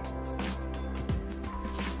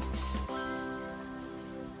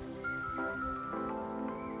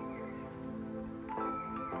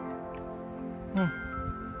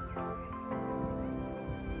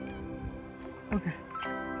 ওকে,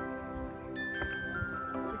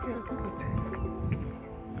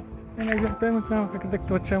 একজন প্রেমিক আমাকে দেখতে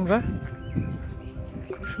পাচ্ছি আমরা।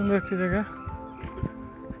 সুন্দর একটি জায়গা,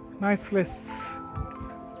 nice place.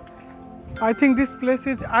 I think this place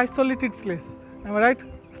is isolated place. Am I right?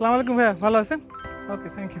 Assalamu alaikum ভাইয়া, ভালো আছেন? ওকে,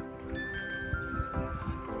 থ্যাংক ইউ।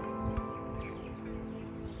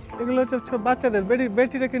 এগুলো হচ্ছে বাচ্চাদের,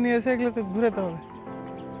 বেটিটাকে নিয়ে এসে এগুলোতে ঘুরাতে হবে।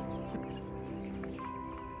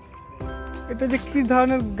 এটা যে কি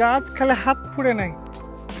ধরনের গাছ, খালি হাত ফুড়ে নাই,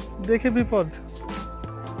 দেখে বিপদ।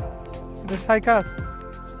 এটা সাইকাস।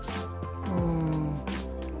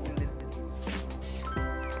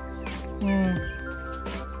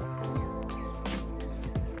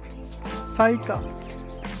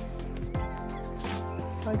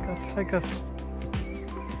 সাইকাস।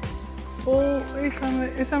 ও,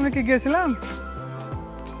 এই সামনে কি গিয়েছিলাম?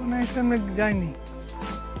 না, এই সামনে যাইনি।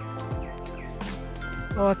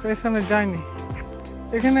 ও আচ্ছা, এই সামনে যাইনি।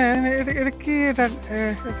 এখানে এটা কি? এটা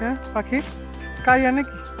পাখি কাইয়া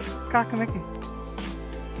নাকি, কাক নাকি?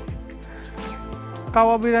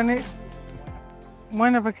 কাওয়া বিরিয়ানি,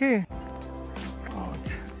 ময়না পাখি।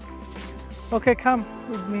 ওকে, কাম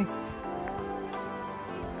উইথ মি।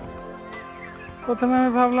 প্রথমে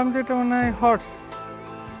আমি ভাবলাম যে এটা মনে হয় হর্স,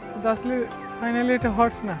 আসলে ফাইনালি এটা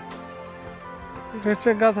হর্স না, এটা হচ্ছে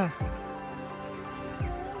গাধা।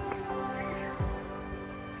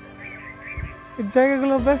 এই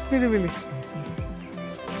জায়গাগুলো বেশ নিরিবিলি।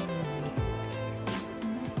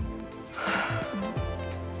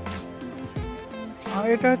 আর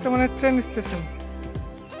এটা হচ্ছে মানে ট্রেন স্টেশন,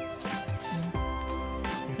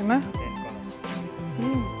 না?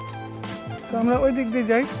 তো আমরা ওই দিক দিয়ে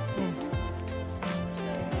যাই।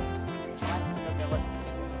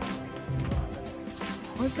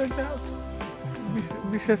 হয়তো এটা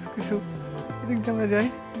বিশেষ কিছু, এদিক দিয়ে আমরা যাই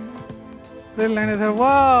রেল লাইনে ধর।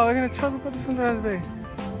 ওয়াও, এখানে ছবি কত সুন্দর আসবে।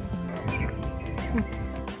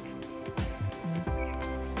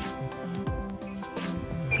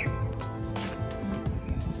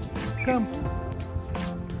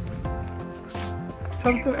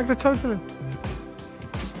 একটা ছবি তুলেন।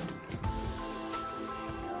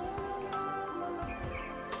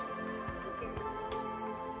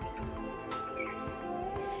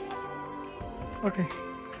 ওকে,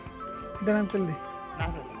 দাঁড়ান তুললি।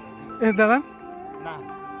 দাঁড়ান।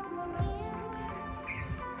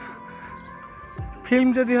 ফিল্ম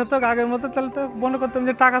যদি হতো আগের মতো, তাহলে তো মনে করতাম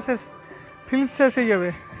যে টাকা শেষ, ফিল্ম শেষ হয়ে যাবে।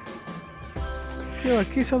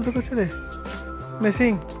 কি শব্দ করছে রে?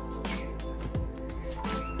 মেশিন।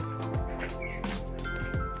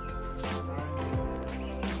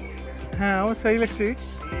 হ্যাঁ, অবশ্যই ইলেকট্রিক।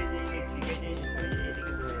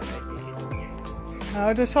 হ্যাঁ,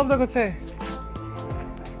 ওইটা শব্দ করছে,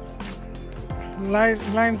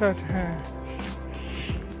 লাইন তো আছে। হ্যাঁ,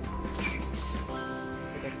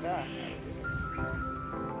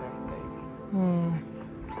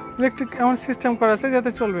 ইলেকট্রিক এমন সিস্টেম করা আছে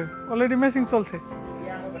যাতে চলবে। অলরেডি মেশিন চলছে,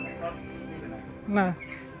 না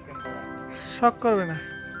শক করবে না।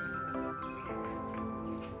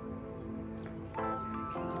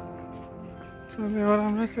 চলো, এবার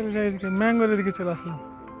আমরা চলে যাই এদিকে, ম্যাঙ্গোর এদিকে চলে আসলাম।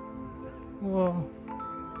 ও,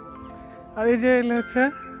 আর এই যে হচ্ছে,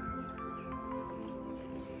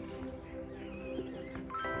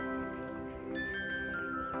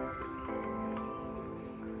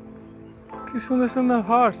 কি সুন্দর সুন্দর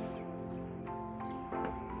হর্স,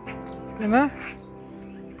 তাই না?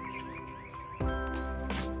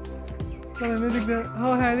 চলেন এদিক দিয়ে,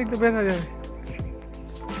 হ্যাঁ এদিক দিয়ে বের হয়ে যাবে।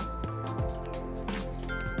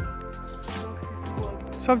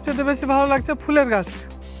 সবচেয়ে বেশি ভালো লাগছে ফুলের গাছ,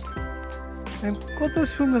 কত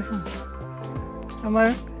সুন্দর সুন্দর। আমার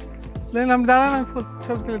আমি দাঁড়ান, আমি ফুল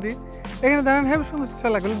ছবি তুলে দিই। এখানে দাঁড়ান, হ্যাঁ সুন্দর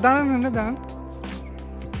সুন্দর লাগলো। দাঁড়ান দাঁড়ান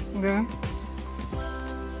দাঁড়ান,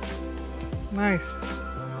 নাইস।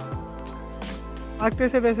 আরেকটু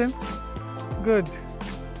এসে বেছেন, গুড,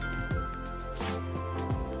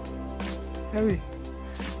 হেভি।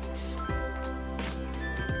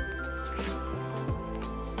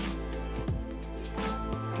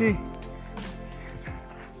 কি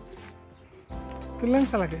তুললেন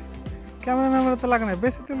চালাকে? ক্যামেরা তো লাগে না,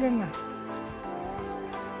 বেশি তুললেন না,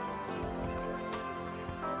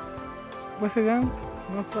 বসে যান,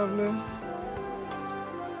 no problem.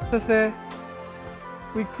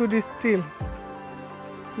 We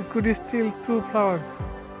could steal 2 flowers.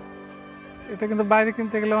 এটা কিন্তু বাইরে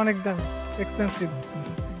কিনতে গেলে অনেক দাম, এক্সপেন্সিভ।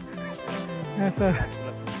 হ্যাঁ স্যার,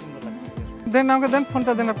 দেন আমাকে দেন,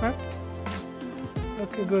 ফোনটা দেন আপনার।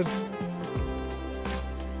 ওকে, গুড।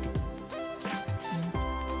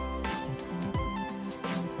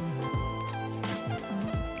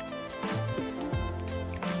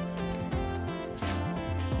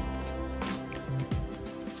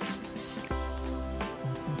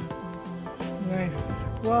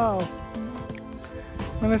 ওয়াও,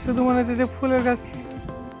 মানে শুধু মনে হচ্ছে যে ফুলের গাছ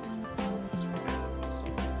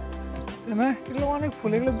না, এগুলো অনেক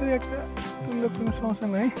ফুল, এগুলো দুই একটা তুললে কোনো সমস্যা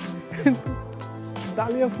নেই, কিন্তু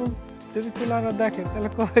ডালিয়া ফুল যদি তুলে আর দেখে তাহলে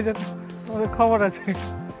কবে যাবে, আমাদের খবর আছে।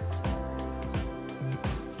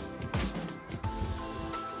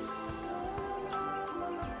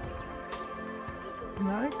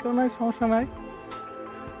 নাই কেউ নাই, সমস্যা নাই।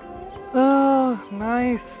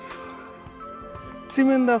 Nice,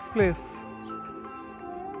 tremendous place.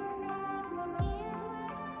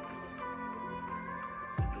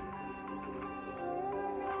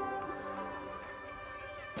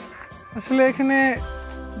 আসলে এখানে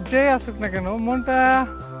যে আসুক না কেন মনটা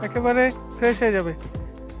একেবারে ফ্রেশ হয়ে যাবে,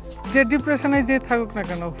 যে ডিপ্রেশনে যে থাকুক না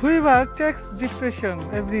কেন। whoever takes depression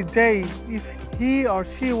every day, if he or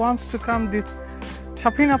she wants to come this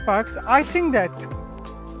Shafina Parks, I think that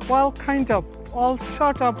all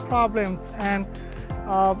sort of problems and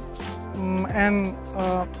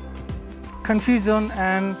confusion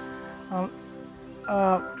and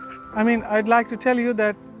I mean, I'd like to tell you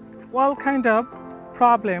that all kind of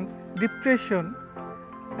problems, depression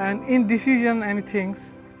and indecision and things,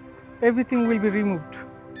 everything will be removed.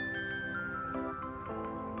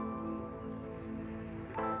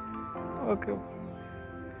 Okay,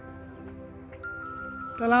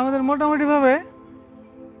 তাহলে আমাদের মোটামুটি ভাবে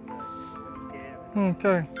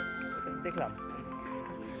চলেন দেখলাম।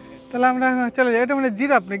 তাহলে আমরা চলে যাই। এটা মানে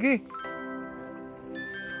জিরাফ নাকি?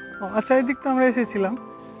 ও আচ্ছা, এই দিক তো আমরা এসেছিলাম।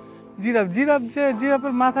 জিরাফ যে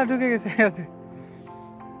জিরাফের মাথা ঢুকে গেছে এতে,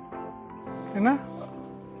 তাই না?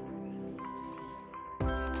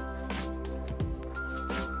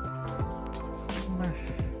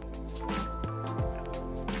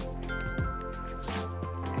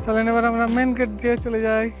 চলেন এবার আমরা মেন গেট দিয়ে চলে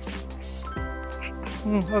যাই।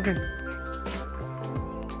 ওকে,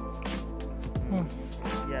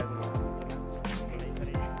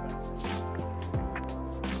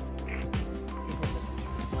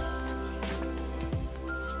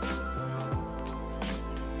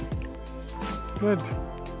 good,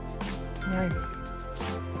 nice.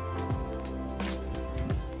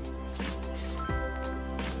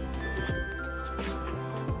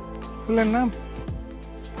 ফুলের নাম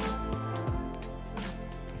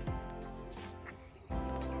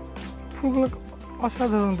ফুলগুলো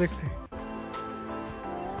অসাধারণ দেখতে।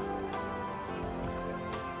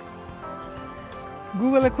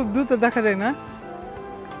 গুগলে খুব দ্রুত দেখা যায় না,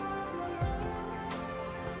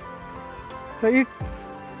 so it's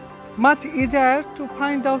much easier to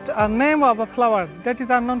find out a name of a flower that is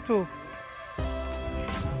unknown to.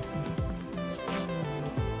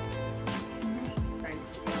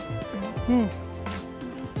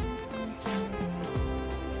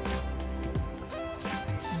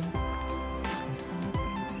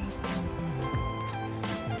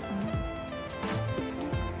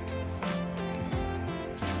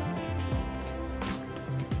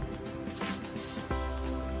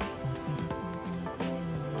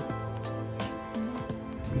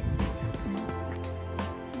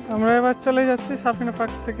 আমরা এবার চলে যাচ্ছি সাফিনা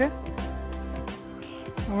পার্ক থেকে।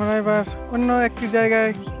 আমরা এবার অন্য একটি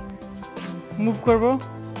জায়গায় মুভ করব।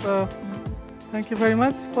 তো থ্যাংক ইউ ভেরি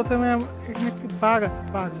মাচ। প্রথমে এখানে একটি বাঘ আছে,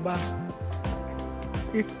 বাঘ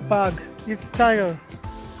It's pug. It's tiger.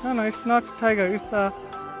 No, it's not tiger. It's a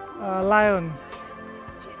lion.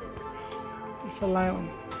 It's a lion.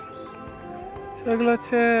 সেগুলো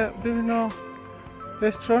হচ্ছে বিভিন্ন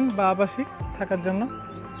রেস্টুরেন্ট বা আবাসিক থাকার জন্য।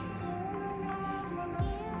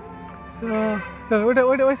 ওইটা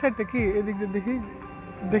ওইটা ওই সাইডটা কি এদিক দিয়ে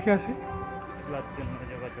দেখে আসি।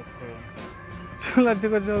 চুলার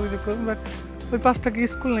যোগাযোগ করুন, বাট ওই পাশটা কি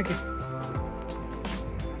স্কুল নাকি?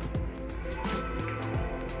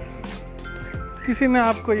 किसी ने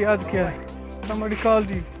आपको याद किया है? Somebody called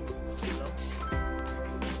you.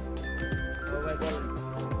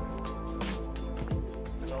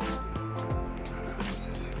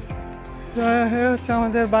 হচ্ছে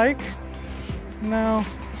আমাদের বাইক। নাও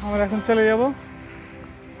আমরা এখন চলে যাব।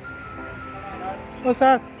 ও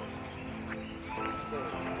স্যার,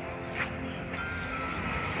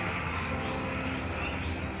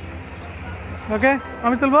 ওকে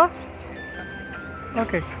আমি তুলবো।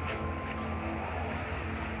 ওকে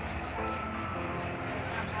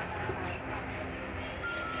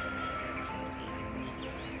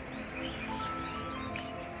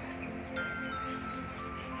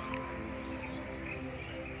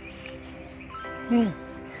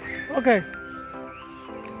ওকে,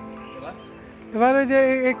 এবারে যে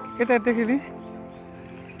এটা দেখে দিই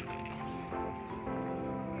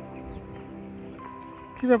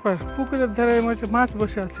কি ব্যাপার। পুকুরের ধারে মাছ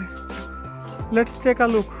বসে আছে। Let's take a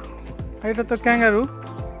look. এটা তো ক্যাঙ্গারু,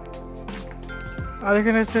 আর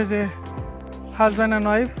এখানে হচ্ছে যে husband and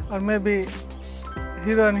wife R maybe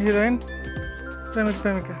hero and heroine, প্রেমিক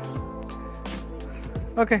প্রেমিকা।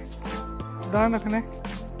 ওকে দাঁড়ান ওখানে।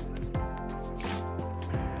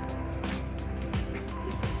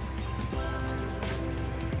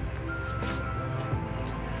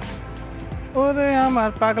 ওরে আমার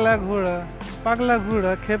পাগলা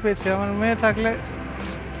ঘোড়া খেপেছে। আমার মেয়ে থাকলে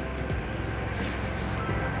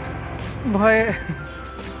ভয়ে।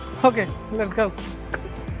 Okay let's go.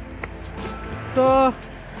 So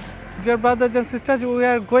dear brothers and sisters, we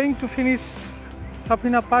are going to finish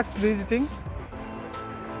Shafina Park visiting.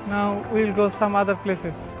 Now we will go some other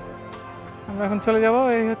places. আমরা এখন চলে যাব।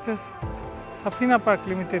 এই হচ্ছে Shafina Park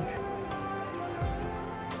Limited.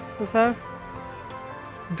 So sir,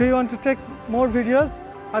 do you want to take more videos?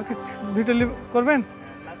 আর কিছু video করবেন?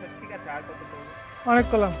 অনেক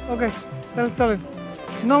করলাম। ওকে চলেন।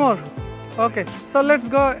 No more. Okay, so let's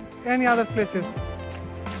go any other places.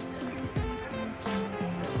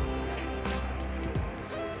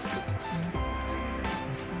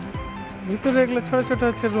 ভিতরে এগুলো ছোট ছোট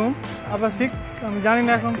হচ্ছে রুম, আবাসিক। আমি জানি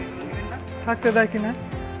না এখন থাকতে দেয় কিনা।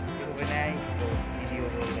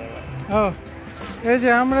 ও এই যে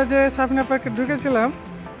আমরা যে সাফিনা পার্কে ঢুকেছিলাম,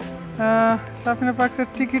 সাফিনা পার্কের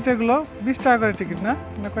টিকিট এগুলো 20 টাকা করে টিকিট, না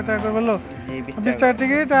কয় টাকা করে বললো? 20 টাকা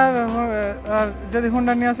টিকিট। আর যদি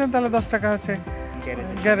হুন্ডা নিয়ে আসেন তাহলে 10 টাকা আছে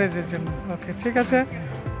গ্যারেজের জন্য। ওকে ঠিক আছে।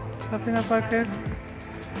 সাফিনা পার্কের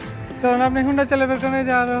চলুন, আপনি হুন্ডা চালে বের করেন।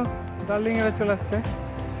 যে আরও ডার্লিং এরা চলে আসছে।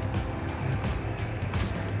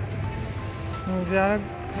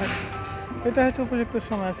 এটা হচ্ছে উপযুক্ত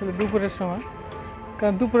সময় আসলে দুপুরের সময়,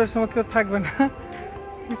 কারণ দুপুরের সময় কেউ থাকবে না,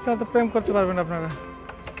 কিছু তো প্রেম করতে পারবেন আপনারা।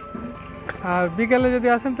 আর বিকালে যদি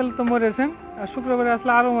আসেন তাহলে তো মরেছেন, আর শুক্রবারে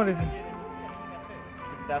আসলে আরও মরেছেন।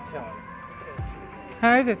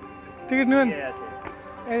 হ্যাঁ এই যে টিকিট নেবেন,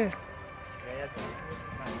 এই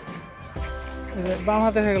যে বাম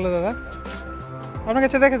হাতে হয়ে গেল দাদা। আপনার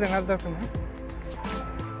কাছে রেখে দেন, আর দরকার নেই।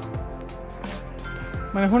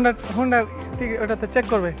 মানে হুন্ডা টিকিট ওটাতে চেক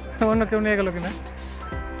করবে অন্য কেউ নিয়ে গেল কিনা।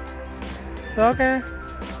 ওকে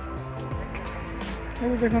এই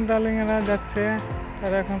দেখুন ডার্লিং এরা যাচ্ছে,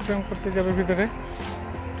 তারা এখন প্রেম করতে যাবে ভিতরে,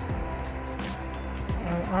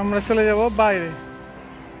 আর আমরা চলে যাব বাইরে।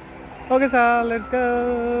 Okay sir let's go.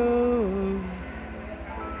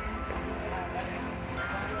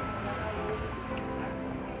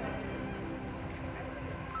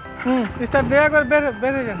 Start দেওয়া একবার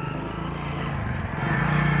বের হয়ে যান।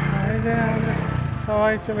 এই যে আমাদের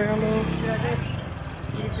সবাই চলে গেল।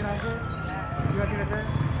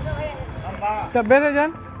 বেড়ে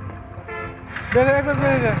যান, একবার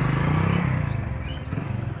বেড়ে যান।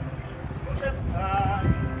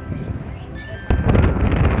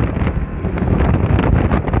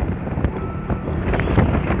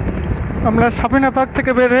 আমরা সাফিনা পার্ক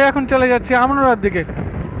থেকে বের হয়ে এখন চলে যাচ্ছি আমনোরার দিকে।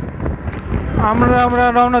 আমরা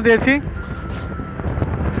রওনা দিয়েছি।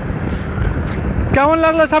 কেমন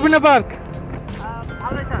লাগলো সাফিনা পার্ক?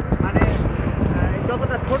 ভালোই স্যার, মানে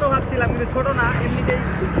যতটা ছোট ভাবছিলাম কিন্তু ছোট না, এমনিতেই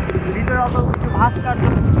ভিতরে অত কিছু ভাব কাটলো,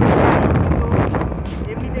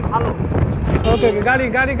 এমনিতেই ভালো। ওকে গাড়ি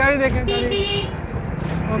দেখেন গাড়ি।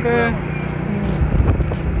 ওকে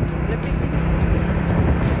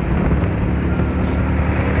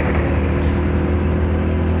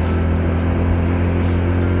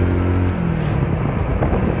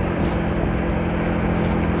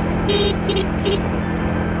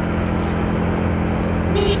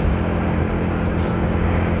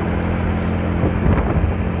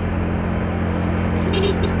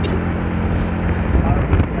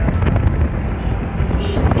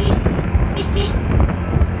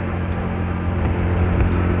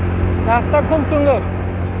রাস্তা খুব সুন্দর।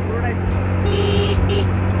 পুরোটাই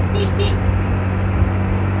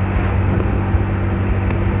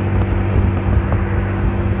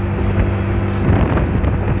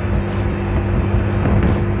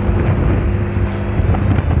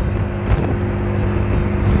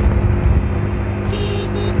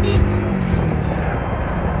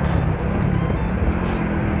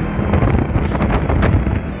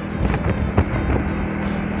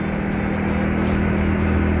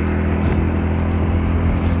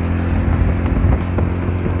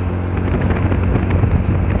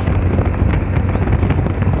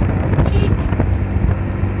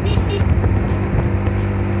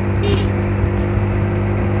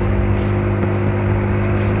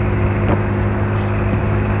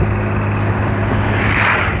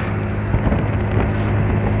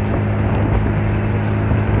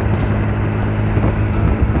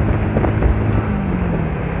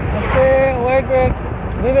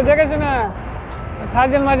দেখেছো না,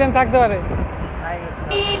 সার্জেন মার্জেন থাকতে পারে।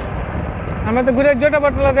 আমরা তো ঘুরে জোটা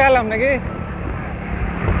পটলা দেখালাম নাকি?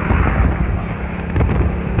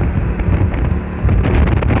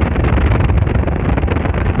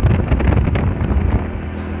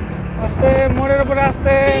 আস্তে মোড়ের উপরে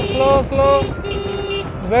আস্তে, slow slow,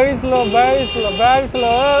 very slow, very slow, very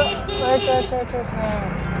slow.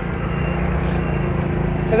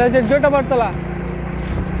 এটা হচ্ছে জোটা পটলা।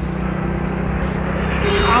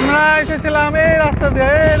 আমরা এসেছিলাম এই রাস্তা দিয়ে,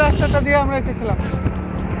 এই রাস্তাটা দিয়ে আমরা এসেছিলাম।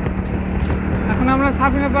 এখন আমরা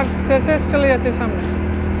সাফিনা পার্ক শেষে চলে যাচ্ছি সামনে।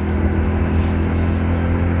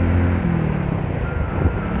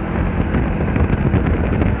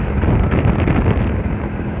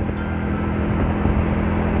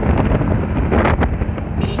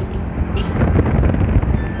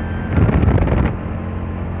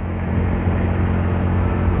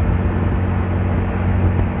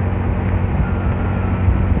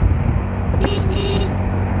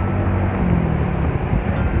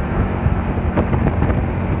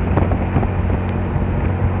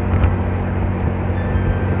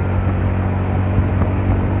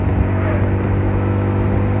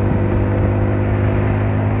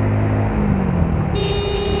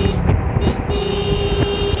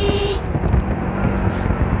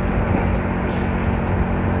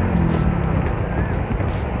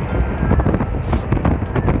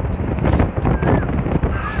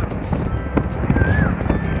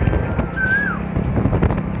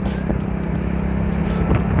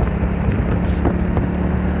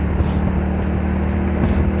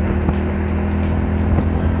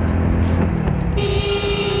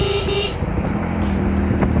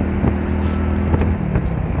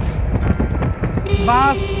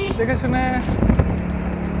 বাস দেখে শুনে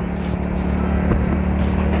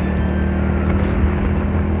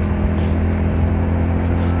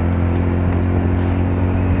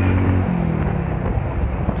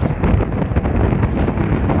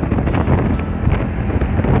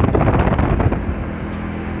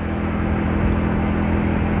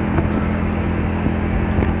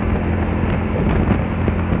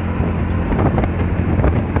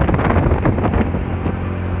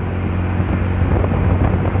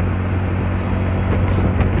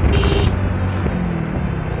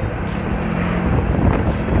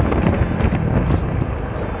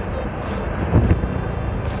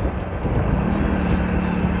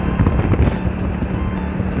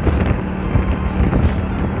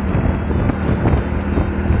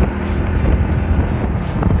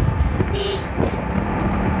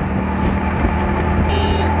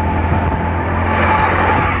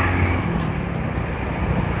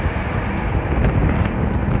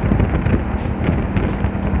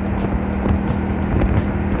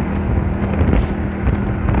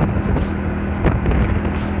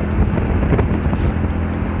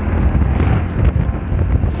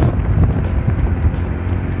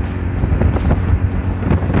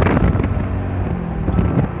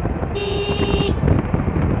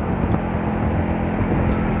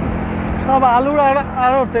সব আলুর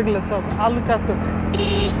আরো দেখলে সব আলু চাষ করছে।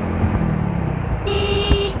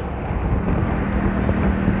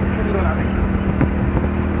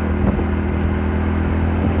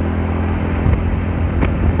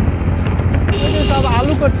 সব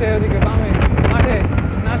আলু করছে ওদিকে বামে মাঠে,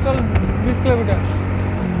 নাচল 20 কিলোমিটার,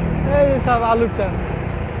 এই সব আলুর চাষ।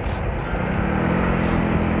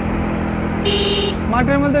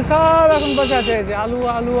 মাঠের মধ্যে সব এখন বসে আছে, যে আলু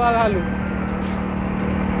আলু আর আলু।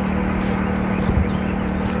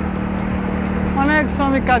 অনেক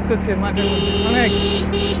শ্রমিক কাজ করছে মাঠের মধ্যে, অনেক।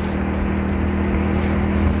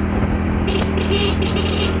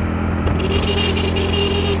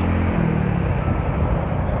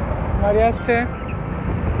 গাড়ি আসছে।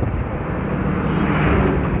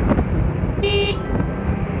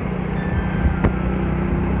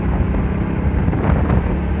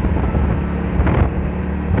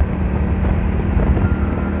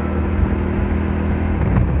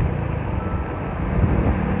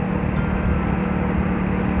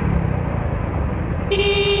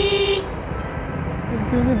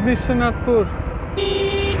 বিশ্বনাথপুর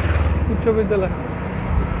উচ্চ বিদ্যালয়,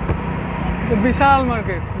 বিশাল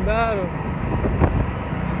মার্কেট, দারুণ।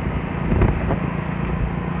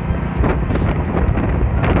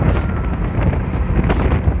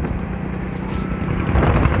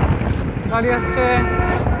 গাড়ি আসছে।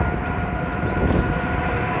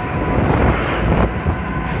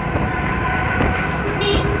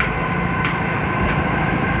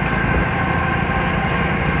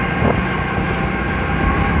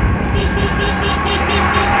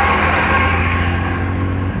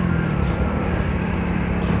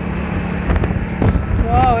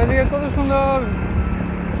 এদিকে কত সুন্দর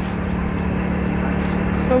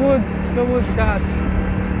সবুজ সবুজ গাছ,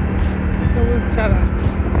 সবুজ চারা।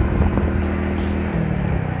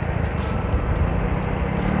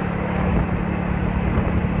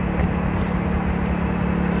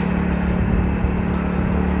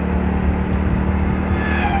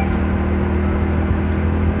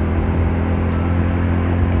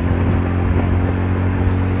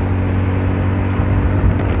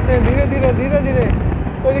 ধীরে ধীরে ধীরে ধীরে।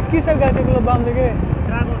 ওই যে কিসের গাছ এগুলো বাম দিকে?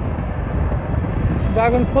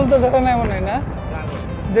 ড্রাগন ফুল তো ধরে নেই মনে হয় না।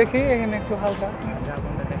 দেখি এখানে একটু হালকা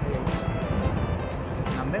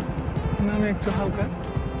নামে একটু হালকা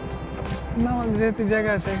নামার যেহেতু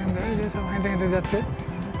জায়গা আছে এখানটায়, যেসব হেঁটে হেঁটে যাচ্ছে,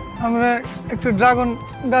 আমরা একটু ড্রাগন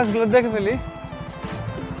গাছগুলো দেখে ফেলি।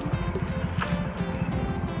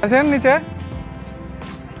 আছেন নিচে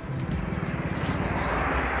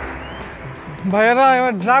ভাইয়ারা,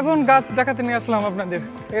 এবার ড্রাগন গাছ দেখাতে নিয়ে আসলাম আপনাদের।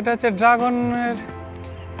 এটা হচ্ছে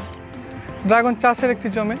ড্রাগন চাষের একটি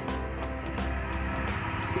জমি।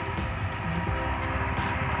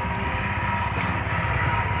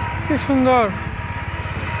 কি সুন্দর।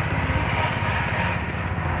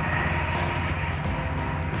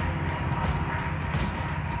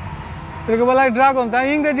 এটাকে বলা হয় ড্রাগন, তাই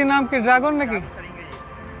ইংরেজি নাম কি ড্রাগন নাকি?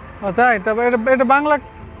 ও তাই, তবে এটা বাংলা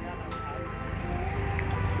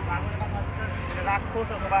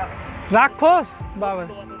রাক্ষস বাবা।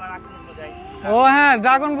 ও হ্যাঁ,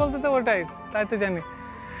 ড্রাগন বলতে তো ওটাই, তাই তো জানি।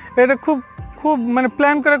 এটা খুব খুব মানে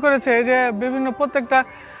প্ল্যান করে করেছে যে বিভিন্ন প্রত্যেকটা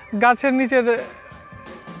গাছের নিচে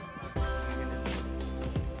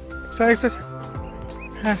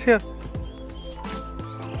হ্যাঁ শিওর।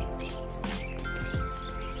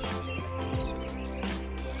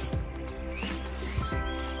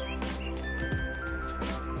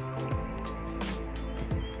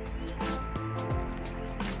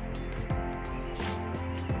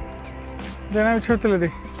 যেন আমি ছবি তুলে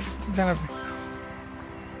দিই, জানাবি।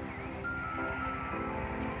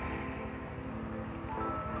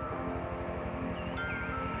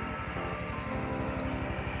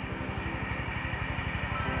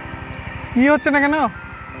 কি হচ্ছে না কেন?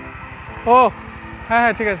 ও হ্যাঁ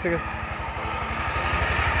হ্যাঁ, ঠিক আছে ঠিক আছে।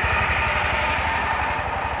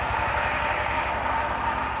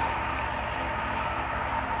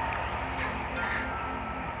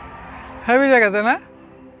 হেভি জায়গাতে না?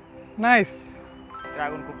 নাইস।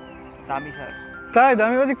 ড্রাগন খুব দামি স্যার। তাই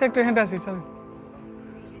দামি? ওদিক থেকে একটু হেঁটে আসি, চল।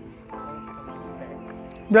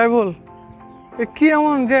 ব্যয়বহুল কি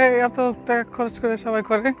এমন যে এত টাকা খরচ করে সবাই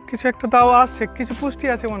করে? কিছু একটা তাও আসছে, কিছু পুষ্টি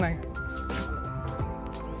আছে মনে হয়।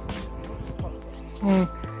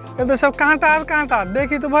 এতো সব কাঁটা আর কাঁটা,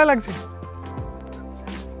 দেখি তো ভয় লাগছে।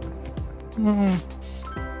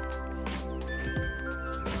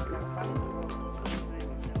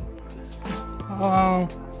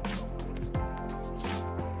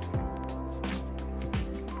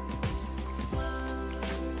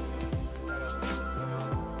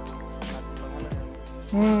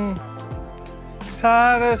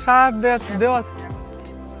 সার দেওয়া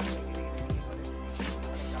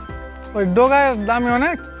ওই ডোগার দামে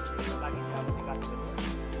অনেক।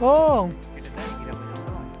 ও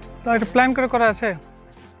তো একটা প্ল্যান করে করা আছে।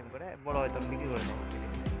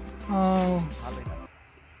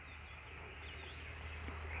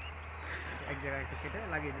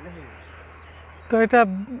 তো এটা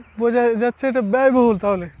বোঝা যাচ্ছে এটা ব্যয়বহুল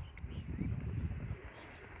তাহলে।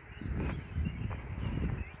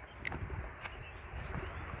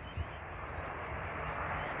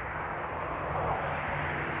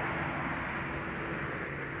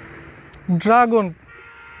 ড্রাগন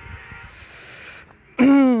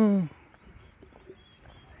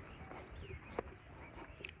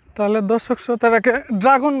তাহলে দর্শক শ্রোতারাকে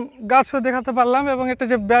ড্রাগন গাছও দেখাতে পারলাম, এবং এটা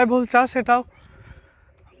যে ব্যয়বহুল চাষ সেটাও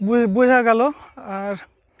বোঝা গেল। আর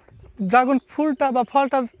ড্রাগন ফুলটা বা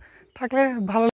ফলটা থাকলে ভালো।